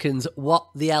 30 seconds. What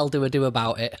the hell do I do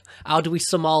about it? How do we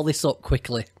sum all this up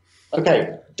quickly?"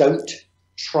 Okay, don't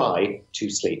try to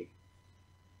sleep.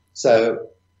 So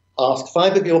ask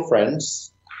 5 of your friends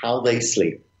how they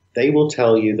sleep. They will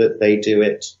tell you that they do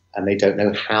it and they don't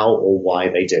know how or why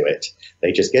they do it.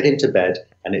 They just get into bed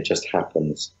and it just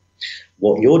happens.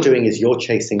 What you're doing is you're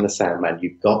chasing the Sandman.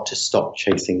 You've got to stop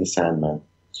chasing the Sandman.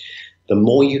 The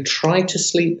more you try to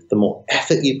sleep, the more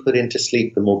effort you put into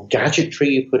sleep, the more gadgetry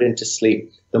you put into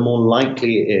sleep, the more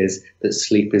likely it is that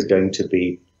sleep is going to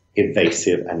be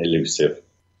evasive and elusive.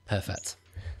 Perfect.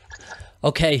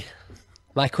 Okay,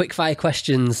 my quickfire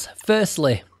questions.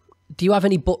 Firstly, do you have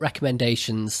any book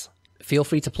recommendations? Feel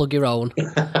free to plug your own,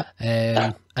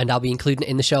 and I'll be including it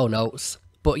in the show notes.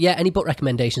 But yeah, any book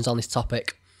recommendations on this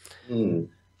topic? There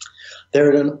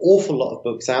are an awful lot of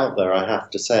books out there, I have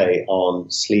to say, on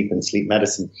sleep and sleep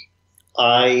medicine.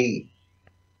 Gail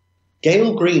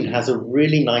Green has a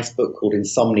really nice book called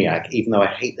Insomniac, even though I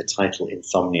hate the title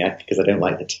Insomniac because I don't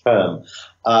like the term.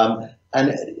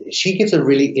 And she gives a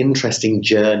really interesting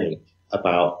journey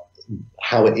about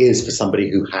how it is for somebody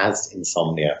who has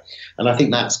insomnia. And I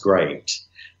think that's great.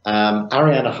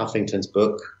 Arianna Huffington's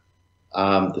book,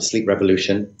 The Sleep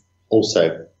Revolution,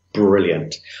 also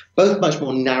brilliant. Both much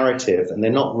more narrative, and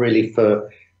they're not really for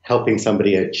helping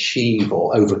somebody achieve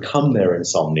or overcome their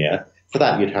insomnia. For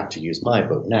that, you'd have to use my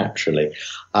book, naturally.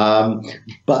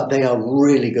 But they are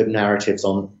really good narratives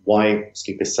on why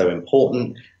sleep is so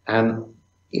important. And,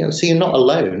 so you're not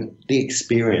alone, the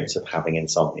experience of having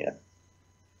insomnia.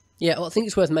 Yeah, well, I think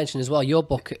it's worth mentioning as well, your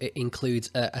book includes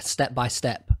a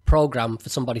step-by-step program for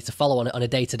somebody to follow on a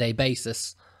day-to-day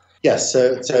basis. Yes,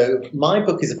 so my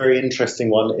book is a very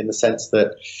interesting one in the sense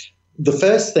that the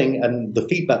first thing, and the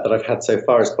feedback that I've had so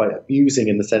far is quite amusing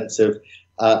in the sense of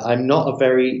I'm not a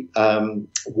very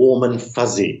warm and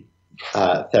fuzzy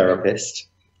therapist.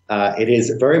 It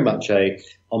is very much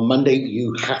on Monday,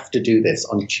 you have to do this.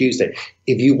 On Tuesday,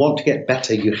 if you want to get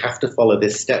better, you have to follow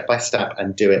this step by step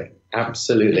and do it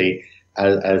absolutely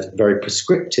as very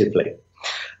prescriptively.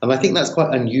 And I think that's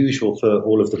quite unusual for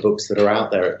all of the books that are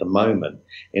out there at the moment,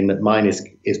 in that mine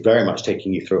is very much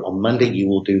taking you through. On Monday, you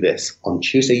will do this. On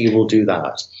Tuesday, you will do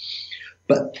that.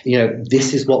 But,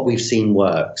 this is what we've seen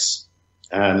works.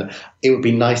 And it would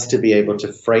be nice to be able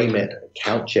to frame it,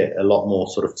 couch it a lot more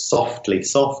sort of softly.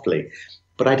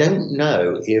 But I don't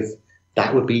know if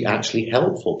that would be actually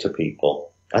helpful to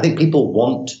people. I think people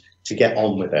want to get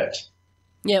on with it.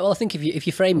 Yeah, well, I think if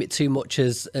you frame it too much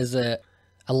as a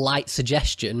light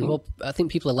suggestion, well, I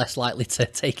think people are less likely to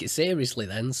take it seriously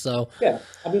then. So yeah,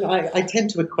 I mean, I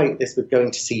tend to equate this with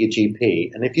going to see your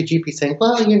GP, and if your GP is saying,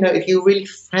 well, if you really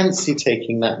fancy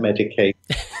taking that medication,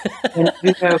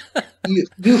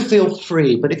 you feel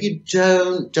free, but if you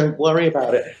don't worry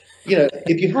about it.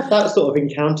 If you have that sort of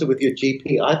encounter with your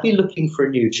GP, I'd be looking for a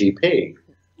new GP.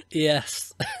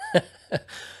 Yes.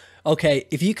 Okay,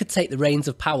 if you could take the reins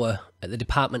of power at the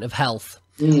Department of Health,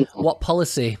 what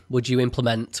policy would you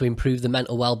implement to improve the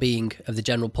mental well-being of the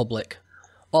general public?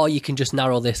 Or you can just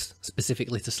narrow this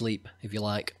specifically to sleep, if you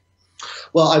like.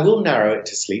 Well, I will narrow it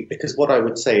to sleep, because what I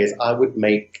would say is I would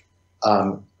make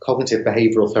cognitive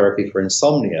behavioral therapy for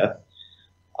insomnia,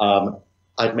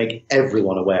 I'd make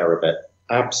everyone aware of it.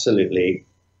 Absolutely.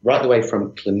 Right away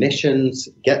from clinicians,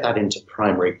 get that into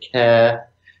primary care,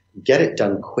 get it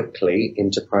done quickly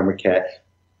into primary care.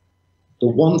 The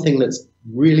one thing that's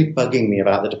really bugging me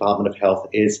about the Department of Health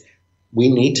is we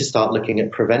need to start looking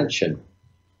at prevention.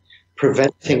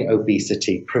 Preventing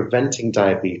obesity, preventing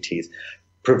diabetes,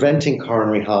 preventing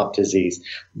coronary heart disease.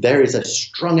 There is a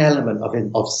strong element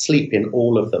of sleep in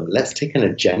all of them. Let's take an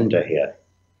agenda here.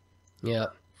 Yeah.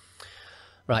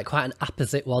 Right, quite an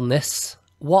opposite one, this.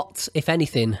 What, if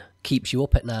anything, keeps you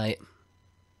up at night?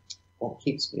 What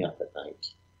keeps me up at night?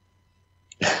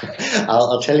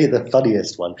 I'll tell you the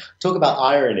funniest one. Talk about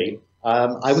irony.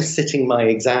 I was sitting my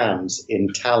exams in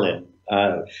Tallinn.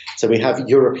 So we have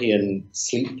European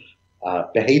sleep,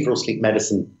 behavioral sleep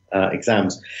medicine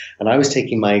exams. And I was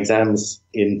taking my exams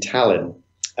in Tallinn.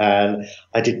 And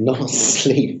I did not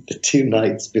sleep the 2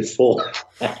 nights before.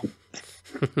 I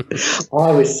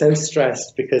was so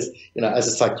stressed because, as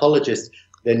a psychologist,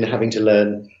 then having to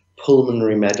learn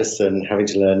pulmonary medicine, having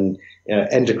to learn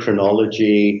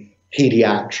endocrinology,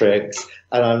 pediatrics,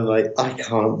 and I'm like, I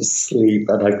can't sleep,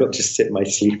 and I've got to sit my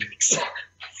sleep exams.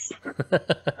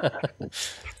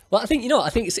 Well, I think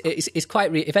it's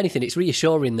quite. If anything, it's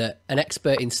reassuring that an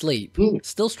expert in sleep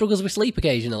still struggles with sleep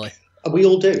occasionally. We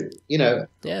all do,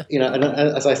 Yeah. And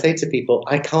as I say to people,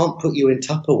 I can't put you in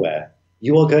Tupperware.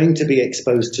 You are going to be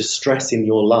exposed to stress in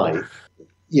your life.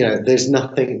 There's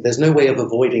no way of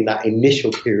avoiding that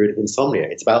initial period of insomnia.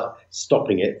 It's about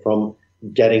stopping it from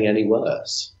getting any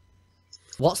worse.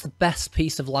 What's the best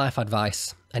piece of life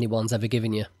advice anyone's ever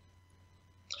given you?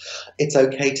 It's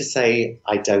okay to say,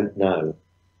 I don't know.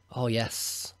 Oh,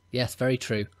 yes. Yes, very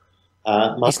true.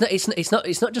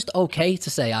 It's not just okay to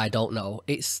say, I don't know.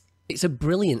 It's a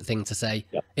brilliant thing to say.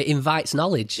 Yeah. It invites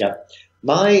knowledge. Yeah.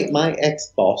 My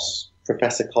ex-boss,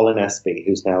 Professor Colin Espy,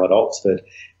 who's now at Oxford,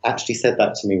 actually said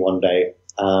that to me one day.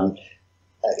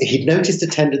 He'd noticed a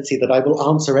tendency that I will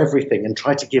answer everything and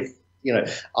try to give,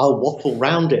 I'll waffle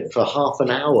round it for half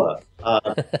an hour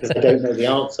because I don't know the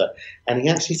answer. And he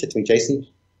actually said to me, Jason,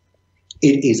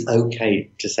 it is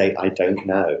okay to say, I don't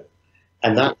know.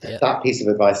 And that piece of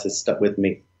advice has stuck with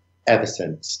me ever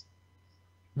since.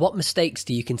 What mistakes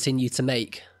do you continue to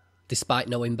make despite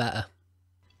knowing better?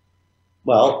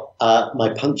 Well,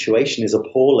 my punctuation is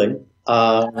appalling.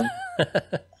 And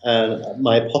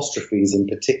my apostrophes in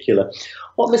particular.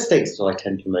 What mistakes do I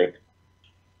tend to make?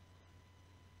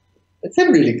 It's a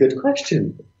really good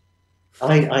question.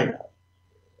 I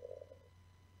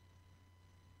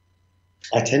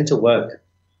tend to work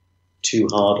too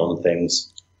hard on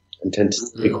things and tend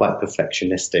to be quite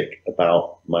perfectionistic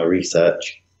about my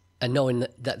research. And knowing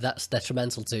that's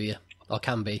detrimental to you, or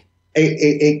can be.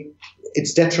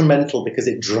 It's detrimental because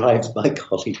it drives my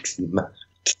colleagues mad.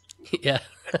 Yeah.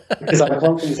 Because I'm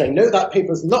constantly saying, no, that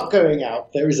paper's not going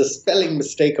out. There is a spelling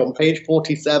mistake on page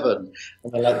 47.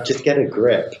 And I'm like, just get a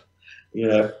grip,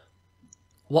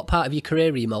 What part of your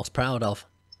career are you most proud of?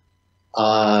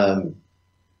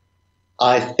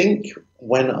 I think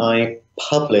when I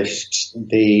published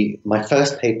my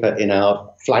first paper in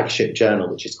our flagship journal,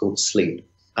 which is called Sleep.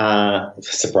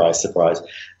 Surprise, surprise.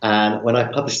 And when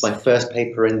I published my first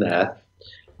paper in there,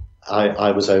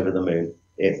 I was over the moon.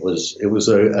 It was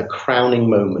a crowning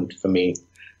moment for me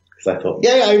because I thought,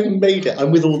 yeah, I've made it.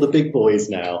 I'm with all the big boys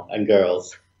now and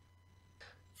girls.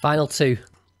 Final two.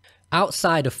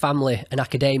 Outside of family and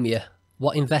academia,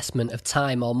 what investment of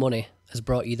time or money has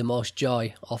brought you the most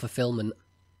joy or fulfillment?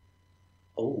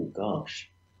 Oh, gosh.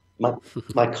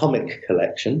 My comic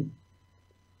collection.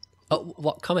 Oh,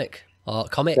 what comic? Or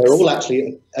comics? They're all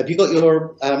actually... Have you got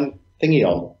your thingy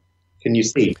on? Can you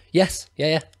see? Yes.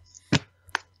 Yeah.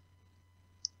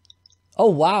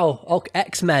 Oh, wow. Oh,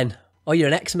 X-Men. Oh, you're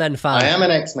an X-Men fan. I am an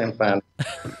X-Men fan.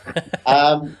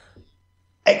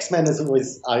 X-Men is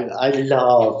always...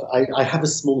 I have a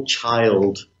small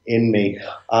child in me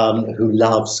who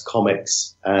loves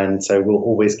comics, and so we'll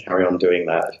always carry on doing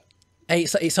that. Hey,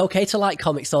 it's okay to like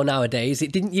comics though nowadays.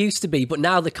 It didn't used to be, but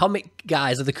now the comic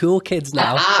guys are the cool kids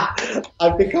now.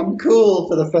 I've become cool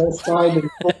for the first time in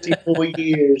 44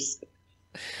 years.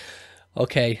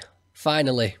 Okay,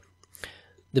 finally,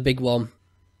 the big one.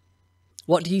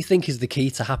 What do you think is the key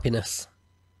to happiness?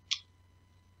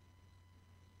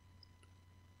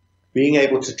 Being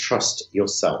able to trust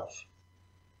yourself.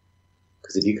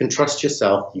 Because if you can trust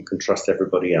yourself, you can trust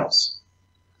everybody else.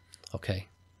 Okay.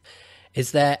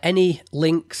 Is there any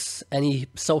links, any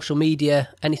social media,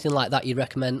 anything like that you'd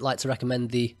like to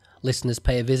recommend the listeners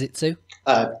pay a visit to?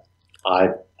 I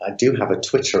do have a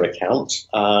Twitter account,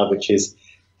 which is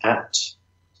at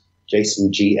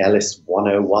Jason G. Ellis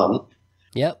 101.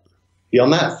 Yep.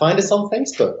 Beyond that, find us on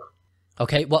Facebook.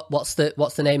 Okay, what's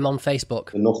the name on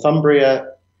Facebook? The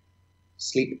Northumbria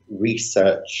Sleep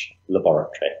Research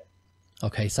Laboratory.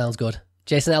 Okay, sounds good.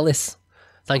 Jason Ellis,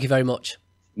 thank you very much.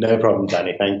 No problem,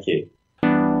 Danny. Thank you.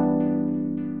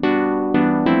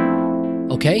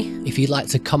 Okay, if you'd like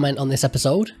to comment on this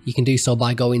episode, you can do so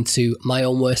by going to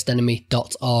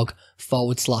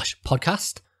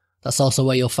myownworstenemy.org/podcast. That's also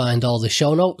where you'll find all the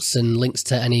show notes and links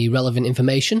to any relevant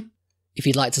information. If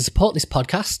you'd like to support this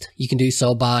podcast, you can do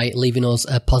so by leaving us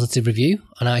a positive review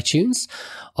on iTunes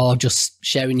or just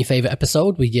sharing your favourite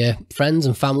episode with your friends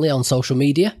and family on social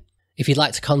media. If you'd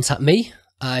like to contact me,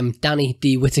 I'm Danny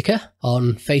D. Whitaker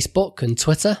on Facebook and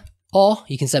Twitter, or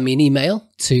you can send me an email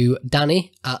to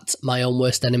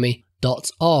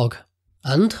danny@myownworstenemy.org.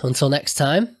 And until next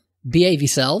time, behave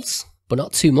yourselves, but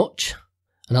not too much,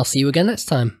 and I'll see you again next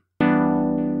time.